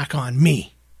 turned your back on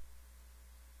me?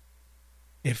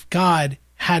 If God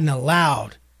hadn't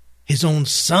allowed his own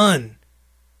son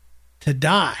to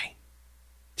die,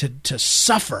 to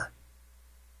suffer,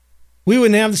 we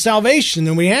wouldn't have the salvation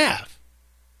that we have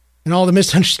and all the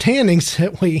misunderstandings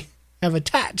that we have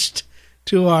attached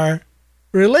to our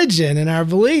religion and our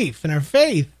belief and our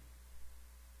faith.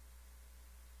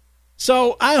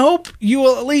 So I hope you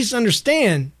will at least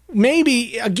understand.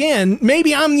 Maybe I'm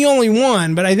the only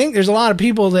one, but I think there's a lot of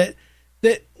people that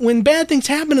when bad things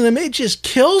happen to them, it just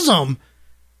kills them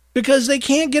because they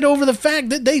can't get over the fact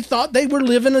that they thought they were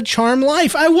living a charmed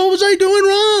life. What was I doing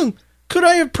wrong? Could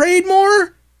I have prayed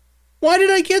more? Why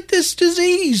did I get this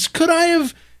disease? Could I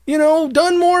have,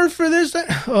 done more for this?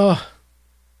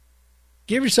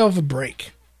 Give yourself a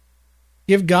break.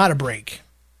 Give God a break.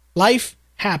 Life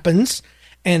happens,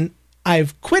 and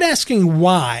I've quit asking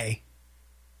why,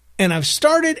 and I've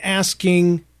started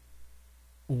asking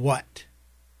what.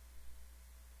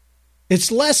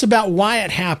 It's less about why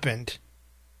it happened,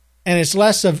 and it's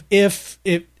less of if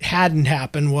it hadn't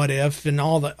happened, what if, and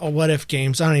all the what if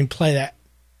games. I don't even play that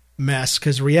mess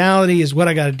because reality is what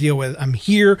I got to deal with. I'm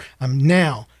here, I'm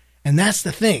now, and that's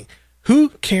the thing. Who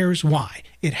cares why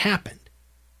it happened?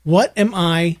 What am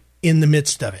I in the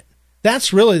midst of it?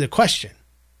 That's really the question.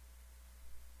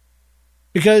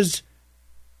 Because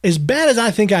as bad as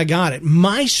I think I got it,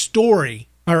 my story,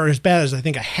 or as bad as I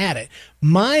think I had it,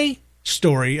 my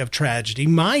story of tragedy,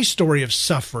 my story of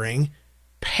suffering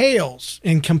pales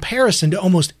in comparison to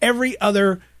almost every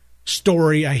other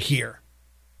story I hear.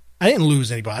 I didn't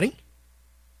lose anybody.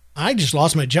 I just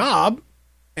lost my job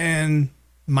and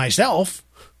myself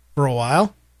for a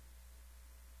while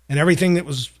and everything that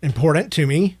was important to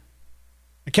me.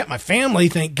 I kept my family,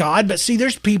 thank God. But see,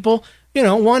 there's people,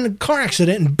 one car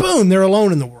accident and boom, they're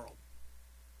alone in the world.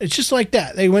 It's just like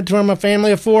that. They went from a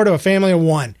family of 4 to a family of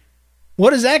 1.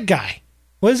 What does that guy,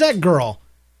 what does that girl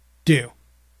do?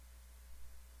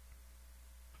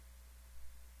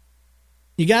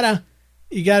 You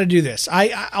gotta do this.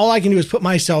 All I can do is put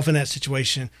myself in that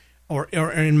situation, or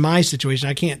in my situation.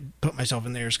 I can't put myself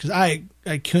in theirs because I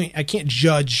can't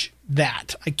judge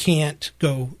that. I can't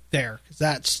go there because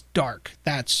that's dark.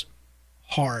 That's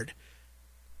hard.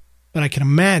 But I can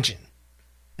imagine,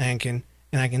 and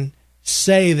I can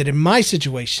say that in my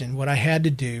situation, what I had to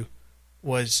do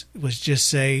was just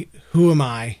say, who am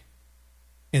I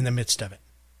in the midst of it?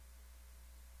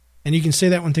 And you can say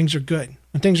that when things are good.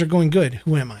 When things are going good,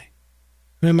 who am I?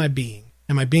 Who am I being?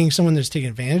 Am I being someone that's taking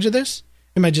advantage of this?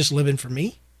 Am I just living for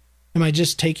me? Am I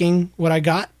just taking what I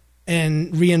got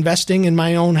and reinvesting in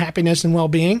my own happiness and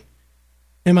well-being?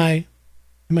 Am I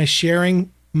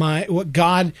sharing what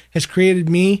God has created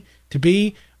me to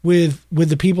be with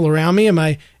the people around me? Am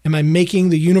I making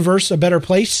the universe a better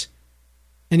place?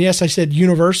 And yes, I said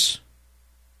universe.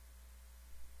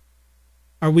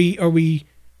 Are we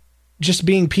just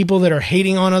being people that are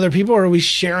hating on other people, or are we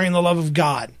sharing the love of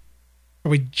God?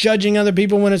 Are we judging other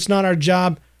people when it's not our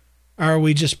job? Or are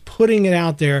we just putting it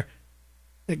out there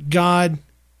that God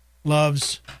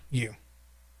loves you?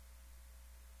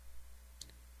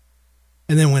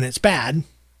 And then when it's bad,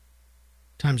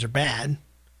 times are bad,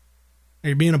 are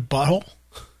you being a butthole?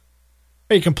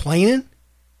 Are you complaining?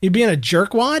 Are you being a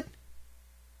jerkwad?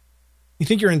 You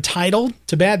think you're entitled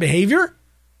to bad behavior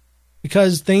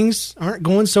because things aren't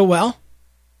going so well?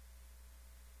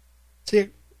 See,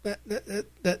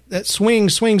 that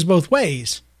swings both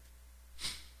ways.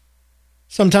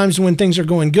 Sometimes when things are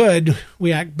going good,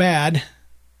 we act bad.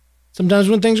 Sometimes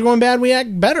when things are going bad, we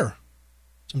act better.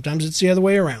 Sometimes it's the other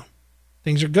way around.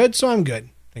 Things are good, so I'm good.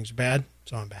 Things are bad,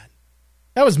 so I'm bad.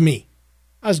 That was me.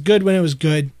 I was good when it was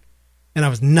good, and I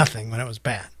was nothing when it was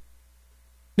bad.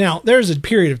 Now, there's a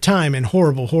period of time in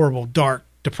horrible, horrible, dark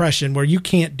depression where you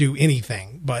can't do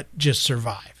anything but just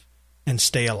survive and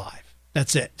stay alive.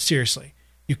 That's it. Seriously.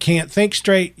 You can't think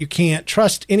straight. You can't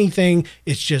trust anything.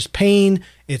 It's just pain.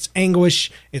 It's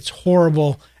anguish. It's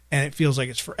horrible. And it feels like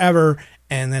it's forever.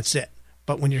 And that's it.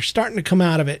 But when you're starting to come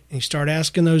out of it and you start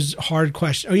asking those hard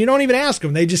questions, or you don't even ask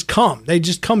them, they just come. They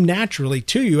just come naturally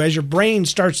to you as your brain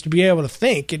starts to be able to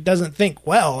think. It doesn't think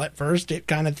well at first. It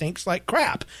kind of thinks like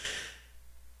crap.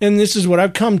 And this is what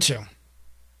I've come to.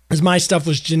 As my stuff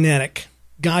was genetic.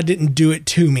 God didn't do it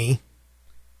to me.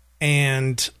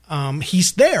 And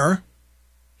he's there.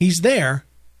 He's there.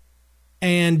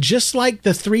 And just like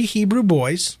the 3 Hebrew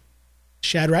boys,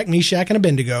 Shadrach, Meshach, and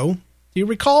Abednego, do you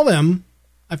recall them?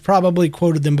 I've probably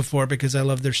quoted them before because I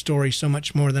love their story so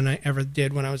much more than I ever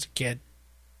did when I was a kid.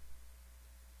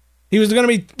 They were going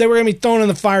to be thrown in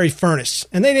the fiery furnace,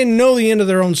 and they didn't know the end of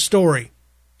their own story.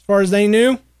 As far as they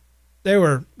knew, they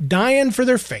were dying for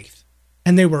their faith,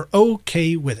 and they were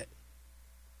okay with it.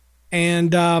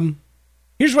 And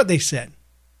here's what they said.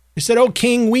 They said, "O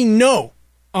King, we know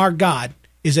our God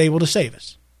is able to save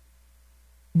us.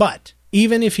 But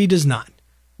even if he does not,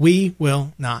 we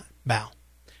will not bow."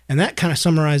 And that kind of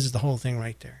summarizes the whole thing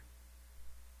right there.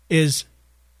 Is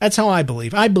That's how I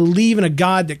believe. I believe in a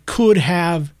God that could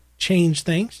have changed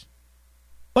things,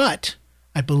 but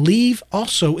I believe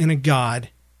also in a God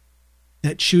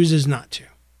that chooses not to.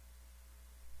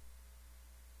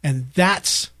 And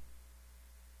that's,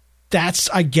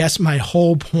 I guess, my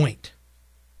whole point.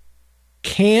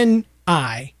 Can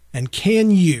I and can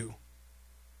you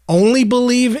only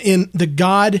believe in the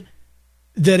God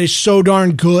that is so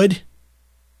darn good,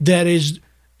 that is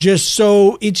just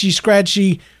so itchy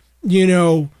scratchy,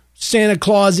 Santa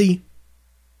Clausy,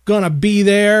 gonna be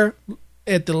there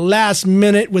at the last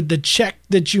minute with the check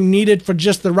that you needed for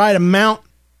just the right amount?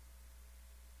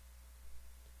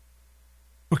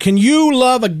 Or can you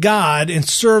love a God and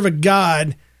serve a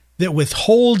God that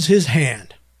withholds his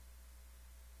hand?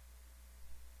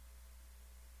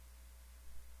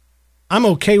 I'm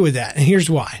okay with that, and here's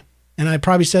why. And I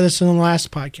probably said this in the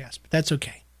last podcast, but that's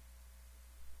okay.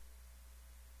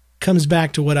 Comes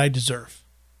back to what I deserve.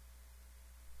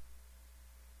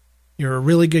 You're a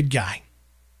really good guy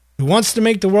who wants to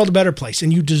make the world a better place,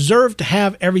 and you deserve to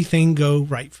have everything go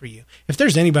right for you. If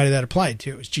there's anybody that applied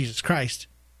to, it was Jesus Christ.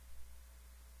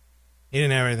 He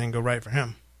didn't have everything go right for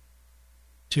him,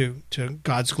 to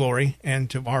God's glory and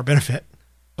to our benefit,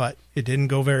 but it didn't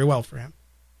go very well for him.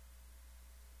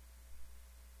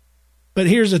 But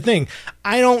here's the thing.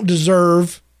 I don't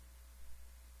deserve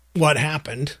what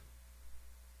happened.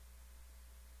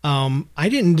 I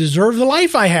didn't deserve the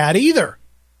life I had either.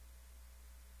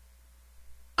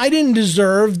 I don't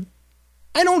deserve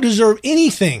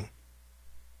anything.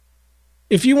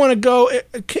 If you want to go,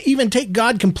 even take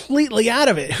God completely out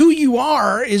of it, who you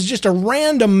are is just a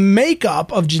random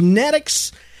makeup of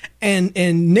genetics and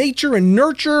nature and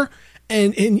nurture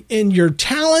and your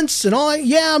talents and all that.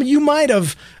 Yeah, you might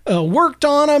have worked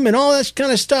on them and all that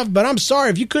kind of stuff, but I'm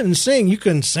sorry, if you couldn't sing, you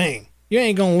couldn't sing. You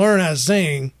ain't going to learn how to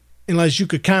sing unless you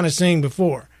could kind of sing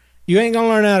before. You ain't going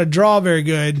to learn how to draw very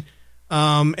good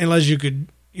unless you could,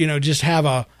 just have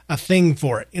a thing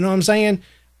for it. You know what I'm saying?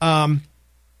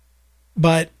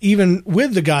 But even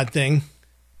with the God thing,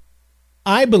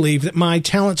 I believe that my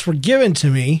talents were given to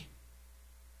me.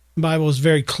 The Bible is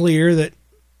very clear that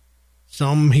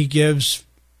some he gives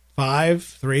 5,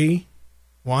 3,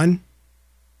 1.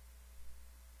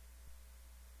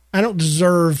 I don't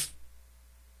deserve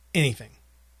anything,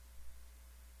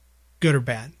 good or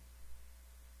bad.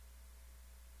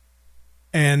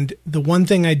 And the one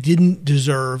thing I didn't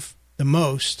deserve the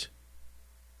most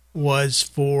was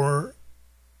for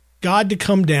God to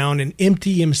come down and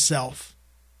empty himself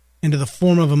into the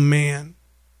form of a man,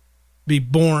 be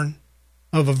born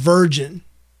of a virgin,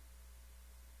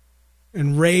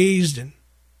 and raised and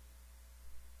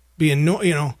be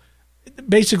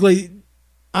basically,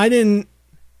 I didn't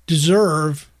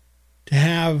deserve to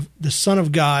have the Son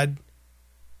of God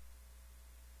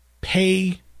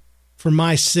pay for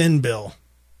my sin bill.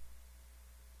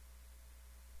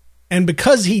 And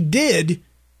because he did,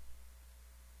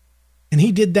 and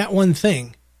he did that one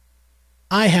thing,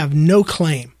 I have no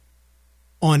claim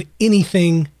on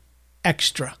anything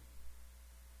extra.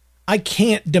 I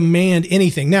can't demand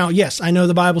anything. Now, yes, I know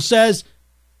the Bible says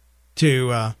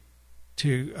to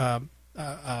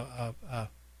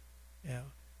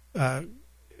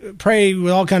pray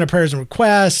with all kind of prayers and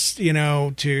requests,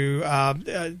 to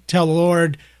tell the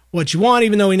Lord what you want,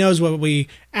 even though he knows what we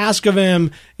ask of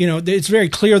him. It's very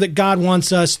clear that God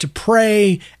wants us to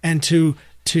pray and to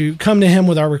come to him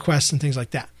with our requests and things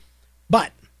like that.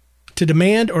 But to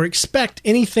demand or expect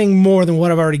anything more than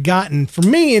what I've already gotten, for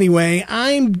me anyway,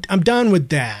 I'm done with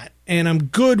that, and I'm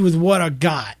good with what I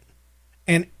got.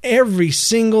 And every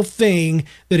single thing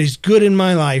that is good in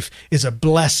my life is a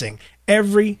blessing.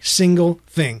 Every single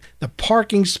thing. The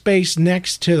parking space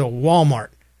next to the Walmart.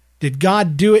 Did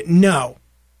God do it? No.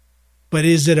 But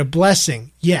is it a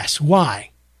blessing? Yes.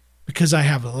 Why? Because I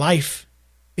have life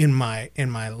in my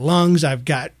lungs. I've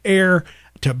got air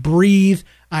to breathe.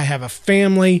 I have a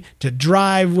family to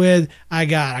drive with. I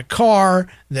got a car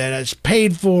that is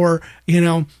paid for.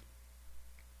 Now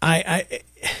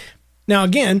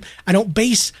again, I don't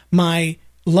base my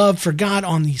love for God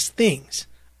on these things.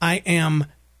 I am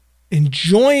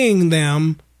enjoying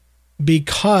them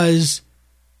because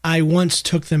I once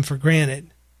took them for granted.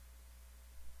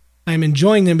 I'm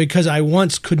enjoying them because I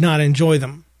once could not enjoy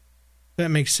them. That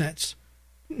makes sense.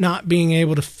 Not being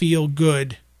able to feel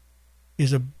good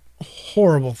is a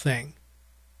horrible thing.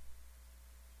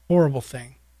 Horrible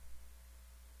thing.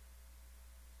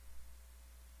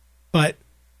 But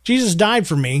Jesus died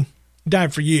for me,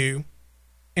 died for you,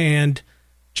 and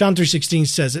John 3:16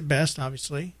 says it best,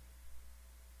 obviously.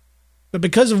 But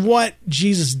because of what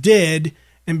Jesus did,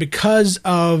 and because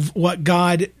of what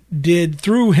God did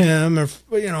through him, or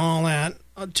all that,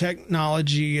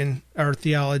 technology and or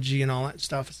theology and all that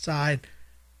stuff aside,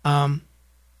 I'm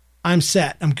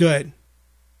set. I'm good.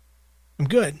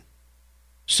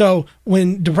 So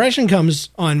when depression comes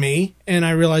on me and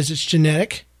I realize it's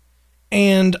genetic,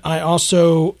 and I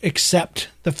also accept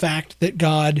the fact that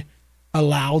God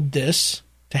allowed this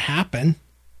to happen,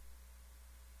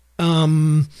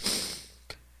 I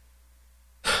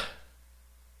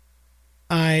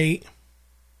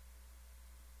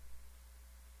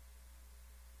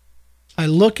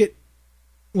look at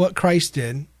what Christ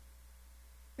did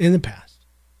in the past,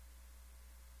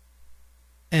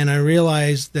 and I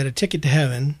realize that a ticket to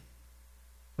heaven,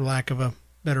 for lack of a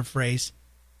better phrase,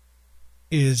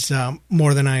 is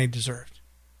more than I deserved.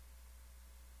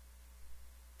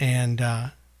 And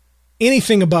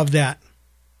anything above that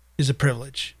is a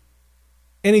privilege.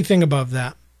 Anything above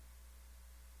that,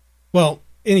 well,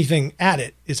 anything at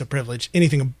it is a privilege.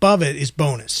 Anything above it is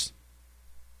bonus.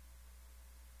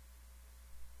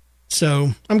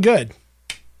 So I'm good.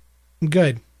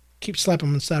 Keep slapping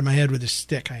him on the side of my head with this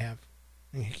stick I have.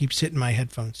 And he keeps hitting my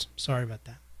headphones. Sorry about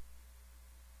that.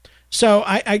 So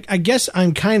I guess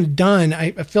I'm kind of done.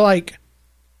 I feel like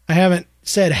I haven't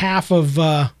said half of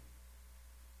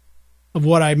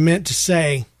what I meant to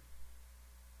say.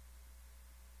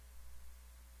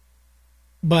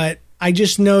 But I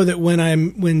just know that when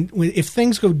if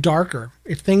things go darker,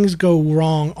 if things go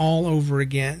wrong all over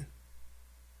again,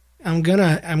 I'm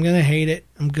gonna hate it.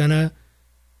 I'm gonna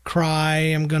cry.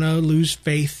 I'm gonna lose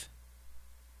faith.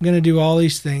 I'm gonna do all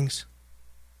these things.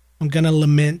 I'm gonna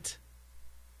lament,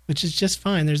 which is just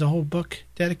fine. There's a whole book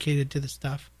dedicated to the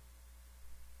stuff.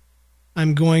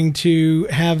 I'm going to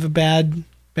have a bad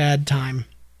time.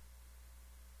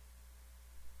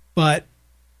 But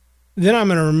then I'm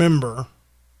going to remember,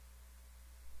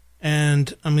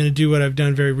 and I'm going to do what I've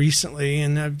done very recently,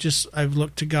 and I've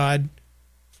looked to God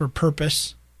for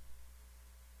purpose.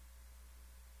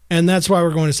 And that's why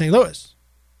we're going to St. Louis.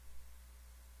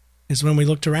 Is when we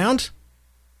looked around,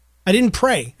 I didn't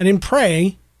pray.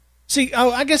 See,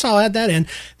 I guess I'll add that in.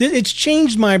 It's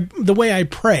changed the way I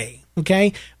pray,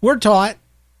 okay? We're taught,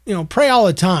 pray all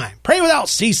the time. Pray without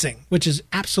ceasing, which is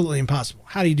absolutely impossible.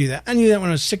 How do you do that? I knew that when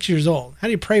I was 6 years old. How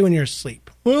do you pray when you're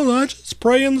asleep? Well, I just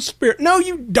pray in the Spirit. No,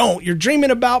 you don't. You're dreaming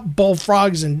about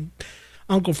bullfrogs and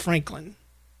Uncle Franklin.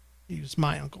 He was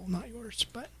my uncle, not yours,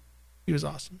 but he was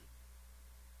awesome.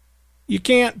 You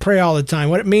can't pray all the time.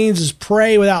 What it means is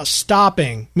pray without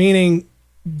stopping, meaning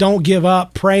don't give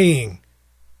up praying.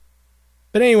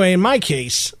 But anyway, in my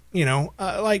case,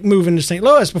 like moving to St.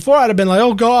 Louis, before I'd have been like,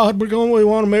 oh God, we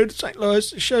want to move to St.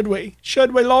 Louis. Should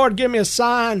we, Lord, give me a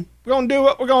sign. We're going to do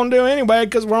what we're going to do anyway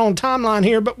because we're on timeline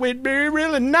here, but it'd be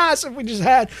really nice if we just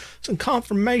had some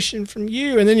confirmation from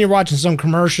you. And then you're watching some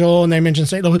commercial and they mention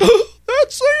St. Louis.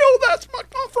 That's my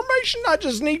confirmation. I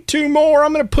just need 2 more.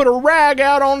 I'm going to put a rag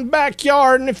out on the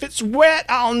backyard, and if it's wet,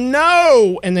 I'll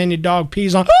know. And then your dog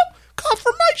pees on,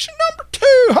 confirmation number 2.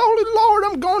 Holy Lord,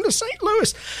 I'm going to St.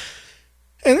 Louis.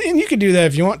 And you can do that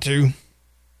if you want to.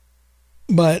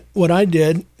 But what I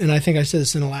did, and I think I said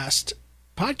this in the last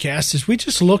podcast, is we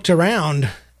just looked around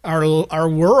our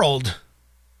world,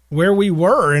 where we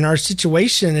were in our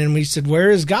situation, and we said, where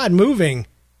is God moving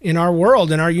in our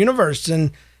world, in our universe?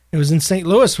 And it was in St.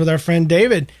 Louis with our friend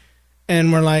David.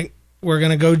 And we're like, we're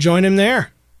going to go join him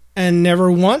there. And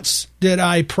never once did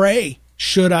I pray,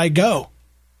 should I go?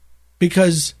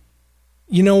 Because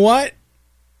you know what?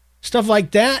 Stuff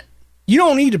like that, you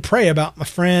don't need to pray about, my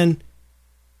friend.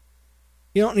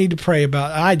 You don't need to pray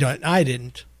about, I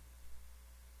didn't.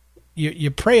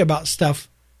 You pray about stuff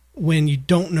when you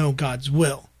don't know God's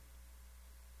will.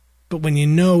 But when you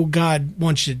know God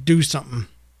wants you to do something,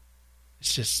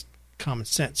 it's just common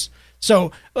sense.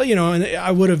 So, and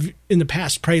I would have in the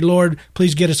past prayed, Lord,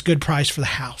 please get us a good price for the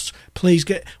house.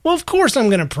 Well, of course I'm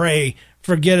going to pray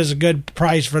for get us a good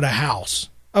price for the house.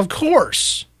 Of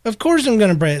course I'm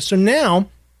going to pray it. So now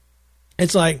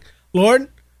it's like, Lord,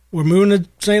 we're moving to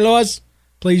St. Louis.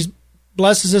 Please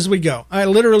bless us as we go. I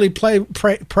literally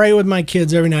pray with my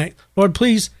kids every night. Lord,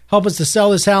 please help us to sell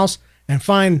this house and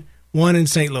find one in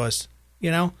St. Louis.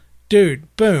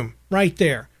 Dude, boom, right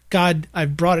there. God,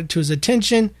 I've brought it to his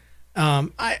attention.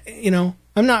 I'm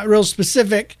not real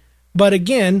specific, but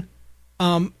again,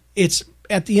 it's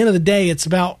at the end of the day, it's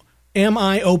about, am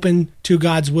I open to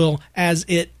God's will as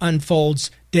it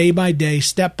unfolds day by day,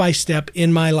 step by step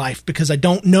in my life? Because I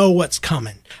don't know what's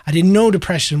coming. I didn't know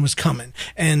depression was coming.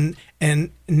 And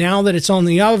now that it's on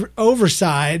the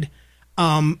overside,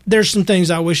 there's some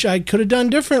things I wish I could have done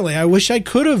differently. I wish I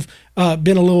could have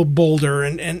been a little bolder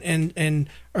and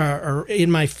or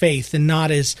in my faith and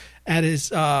not as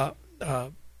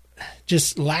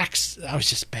just lax. I was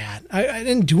just bad. I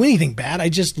didn't do anything bad. I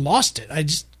just lost it. I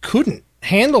just couldn't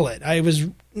handle it. I was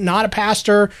not a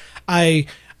pastor. I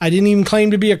didn't even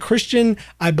claim to be a Christian.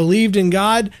 I believed in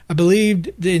God. I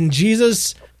believed in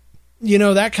Jesus,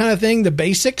 that kind of thing, the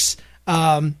basics.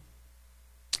 But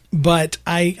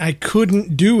I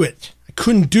couldn't do it. I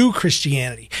couldn't do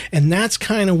Christianity. And that's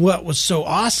kind of what was so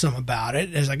awesome about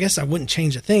it, is I guess I wouldn't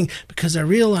change a thing, because I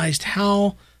realized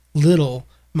how little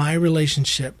my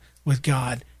relationship with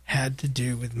God had to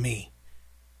do with me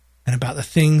and about the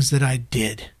things that I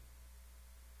did.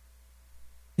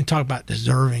 And talk about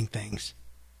deserving things.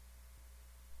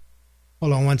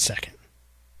 Hold on one second.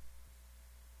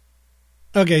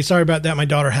 Okay, sorry about that. My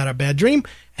daughter had a bad dream,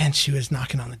 and she was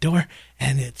knocking on the door,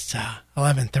 and it's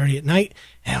 11:30 at night,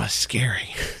 and it was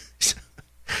scary.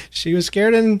 She was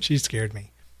scared, and she scared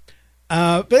me.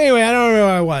 But anyway, I don't know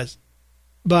where I was.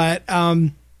 But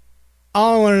all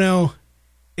I want to know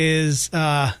is,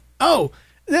 I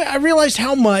realized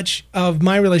how much of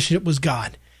my relationship was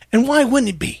God. And why wouldn't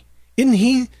it be? Isn't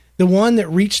he the one that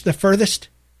reached the furthest?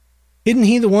 Isn't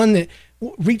he the one that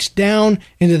reached down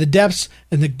into the depths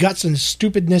and the guts and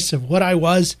stupidness of what I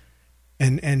was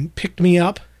and picked me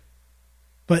up?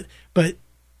 But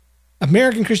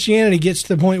American Christianity gets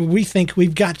to the point where we think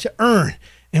we've got to earn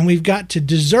and we've got to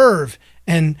deserve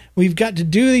and we've got to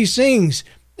do these things.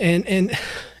 And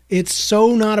it's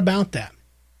so not about that.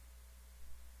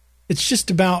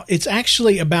 It's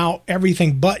actually about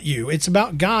everything but you. It's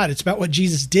about God. It's about what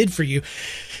Jesus did for you.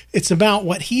 It's about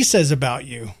what he says about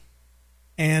you.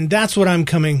 And that's what I'm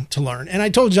coming to learn. And I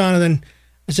told Jonathan,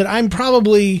 I said, I'm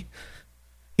probably,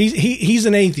 he's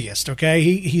an atheist, okay?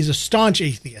 He's a staunch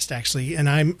atheist, actually. And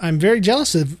I'm very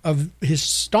jealous of his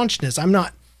staunchness. I'm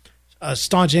not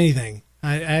staunch anything.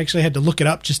 I actually had to look it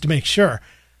up just to make sure.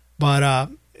 But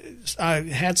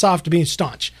hats off to being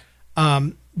staunch.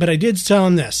 But I did tell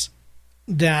him this,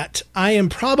 that I am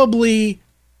probably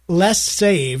less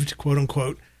saved, quote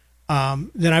unquote,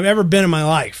 than I've ever been in my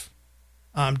life.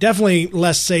 Definitely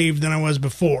less saved than I was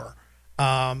before.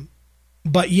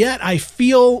 But yet I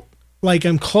feel like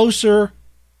I'm closer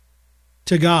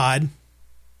to God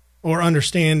or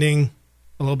understanding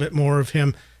a little bit more of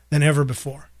him than ever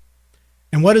before.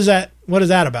 And what is that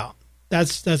about?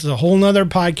 That's a whole nother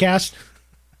podcast.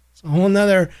 It's a whole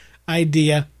nother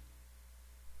idea.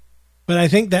 But I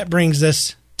think that brings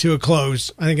this to a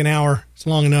close. I think an hour is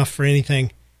long enough for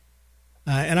anything.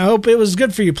 And I hope it was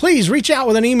good for you. Please reach out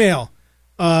with an email,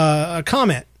 a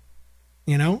comment,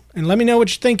 and let me know what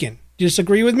you're thinking.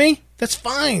 Disagree with me? That's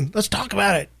fine. Let's talk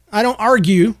about it. I don't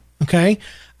argue, okay?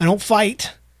 I don't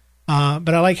fight, but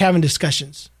I like having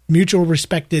discussions, mutual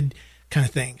respected kind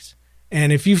of things.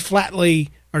 And if you flatly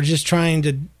are just trying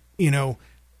to,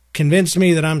 convince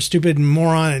me that I'm stupid and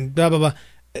moron and blah, blah, blah,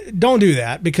 don't do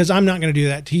that, because I'm not going to do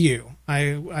that to you.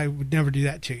 I would never do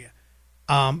that to you.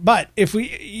 But if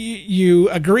you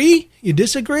agree, you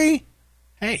disagree,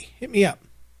 hey, hit me up.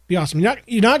 Be awesome.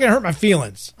 You're not going to hurt my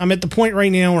feelings. I'm at the point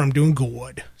right now where I'm doing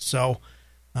good. So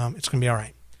it's going to be all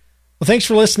right. Well, thanks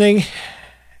for listening.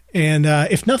 And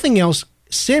if nothing else,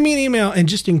 send me an email and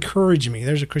just encourage me.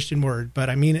 There's a Christian word, but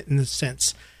I mean it in the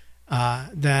sense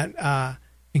that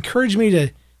encourage me to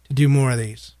do more of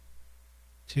these.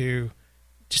 To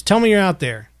just tell me you're out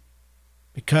there,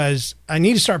 because I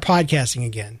need to start podcasting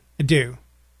again. I do.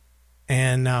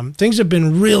 And things have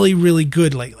been really, really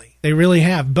good lately. They really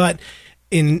have, but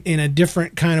in a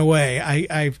different kind of way.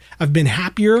 I've been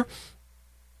happier,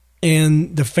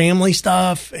 and the family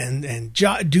stuff and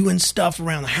doing stuff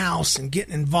around the house and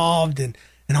getting involved and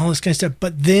all this kind of stuff.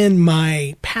 But then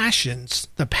my passions,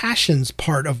 the passions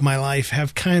part of my life,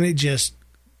 have kind of just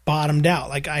bottomed out.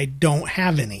 Like, I don't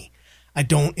have any. I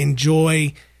don't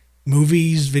enjoy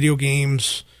movies, video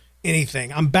games,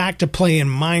 anything. I'm back to playing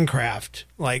Minecraft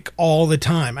like all the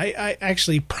time. I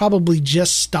actually probably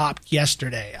just stopped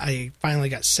yesterday. I finally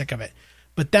got sick of it.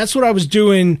 But that's what I was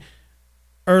doing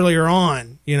earlier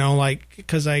on,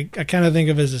 because I kind of think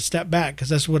of it as a step back, because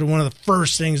that's one of the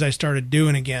first things I started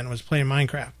doing again was playing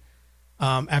Minecraft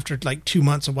after like 2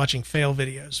 months of watching fail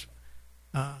videos,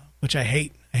 which I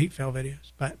hate. I hate fail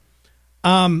videos. But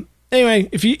anyway,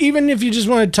 if you just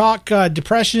want to talk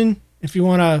depression, if you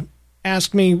want to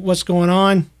ask me what's going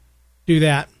on, do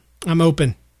that. I'm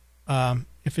open.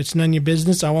 If it's none of your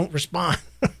business, I won't respond.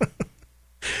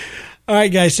 All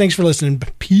right, guys. Thanks for listening.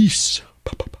 Peace.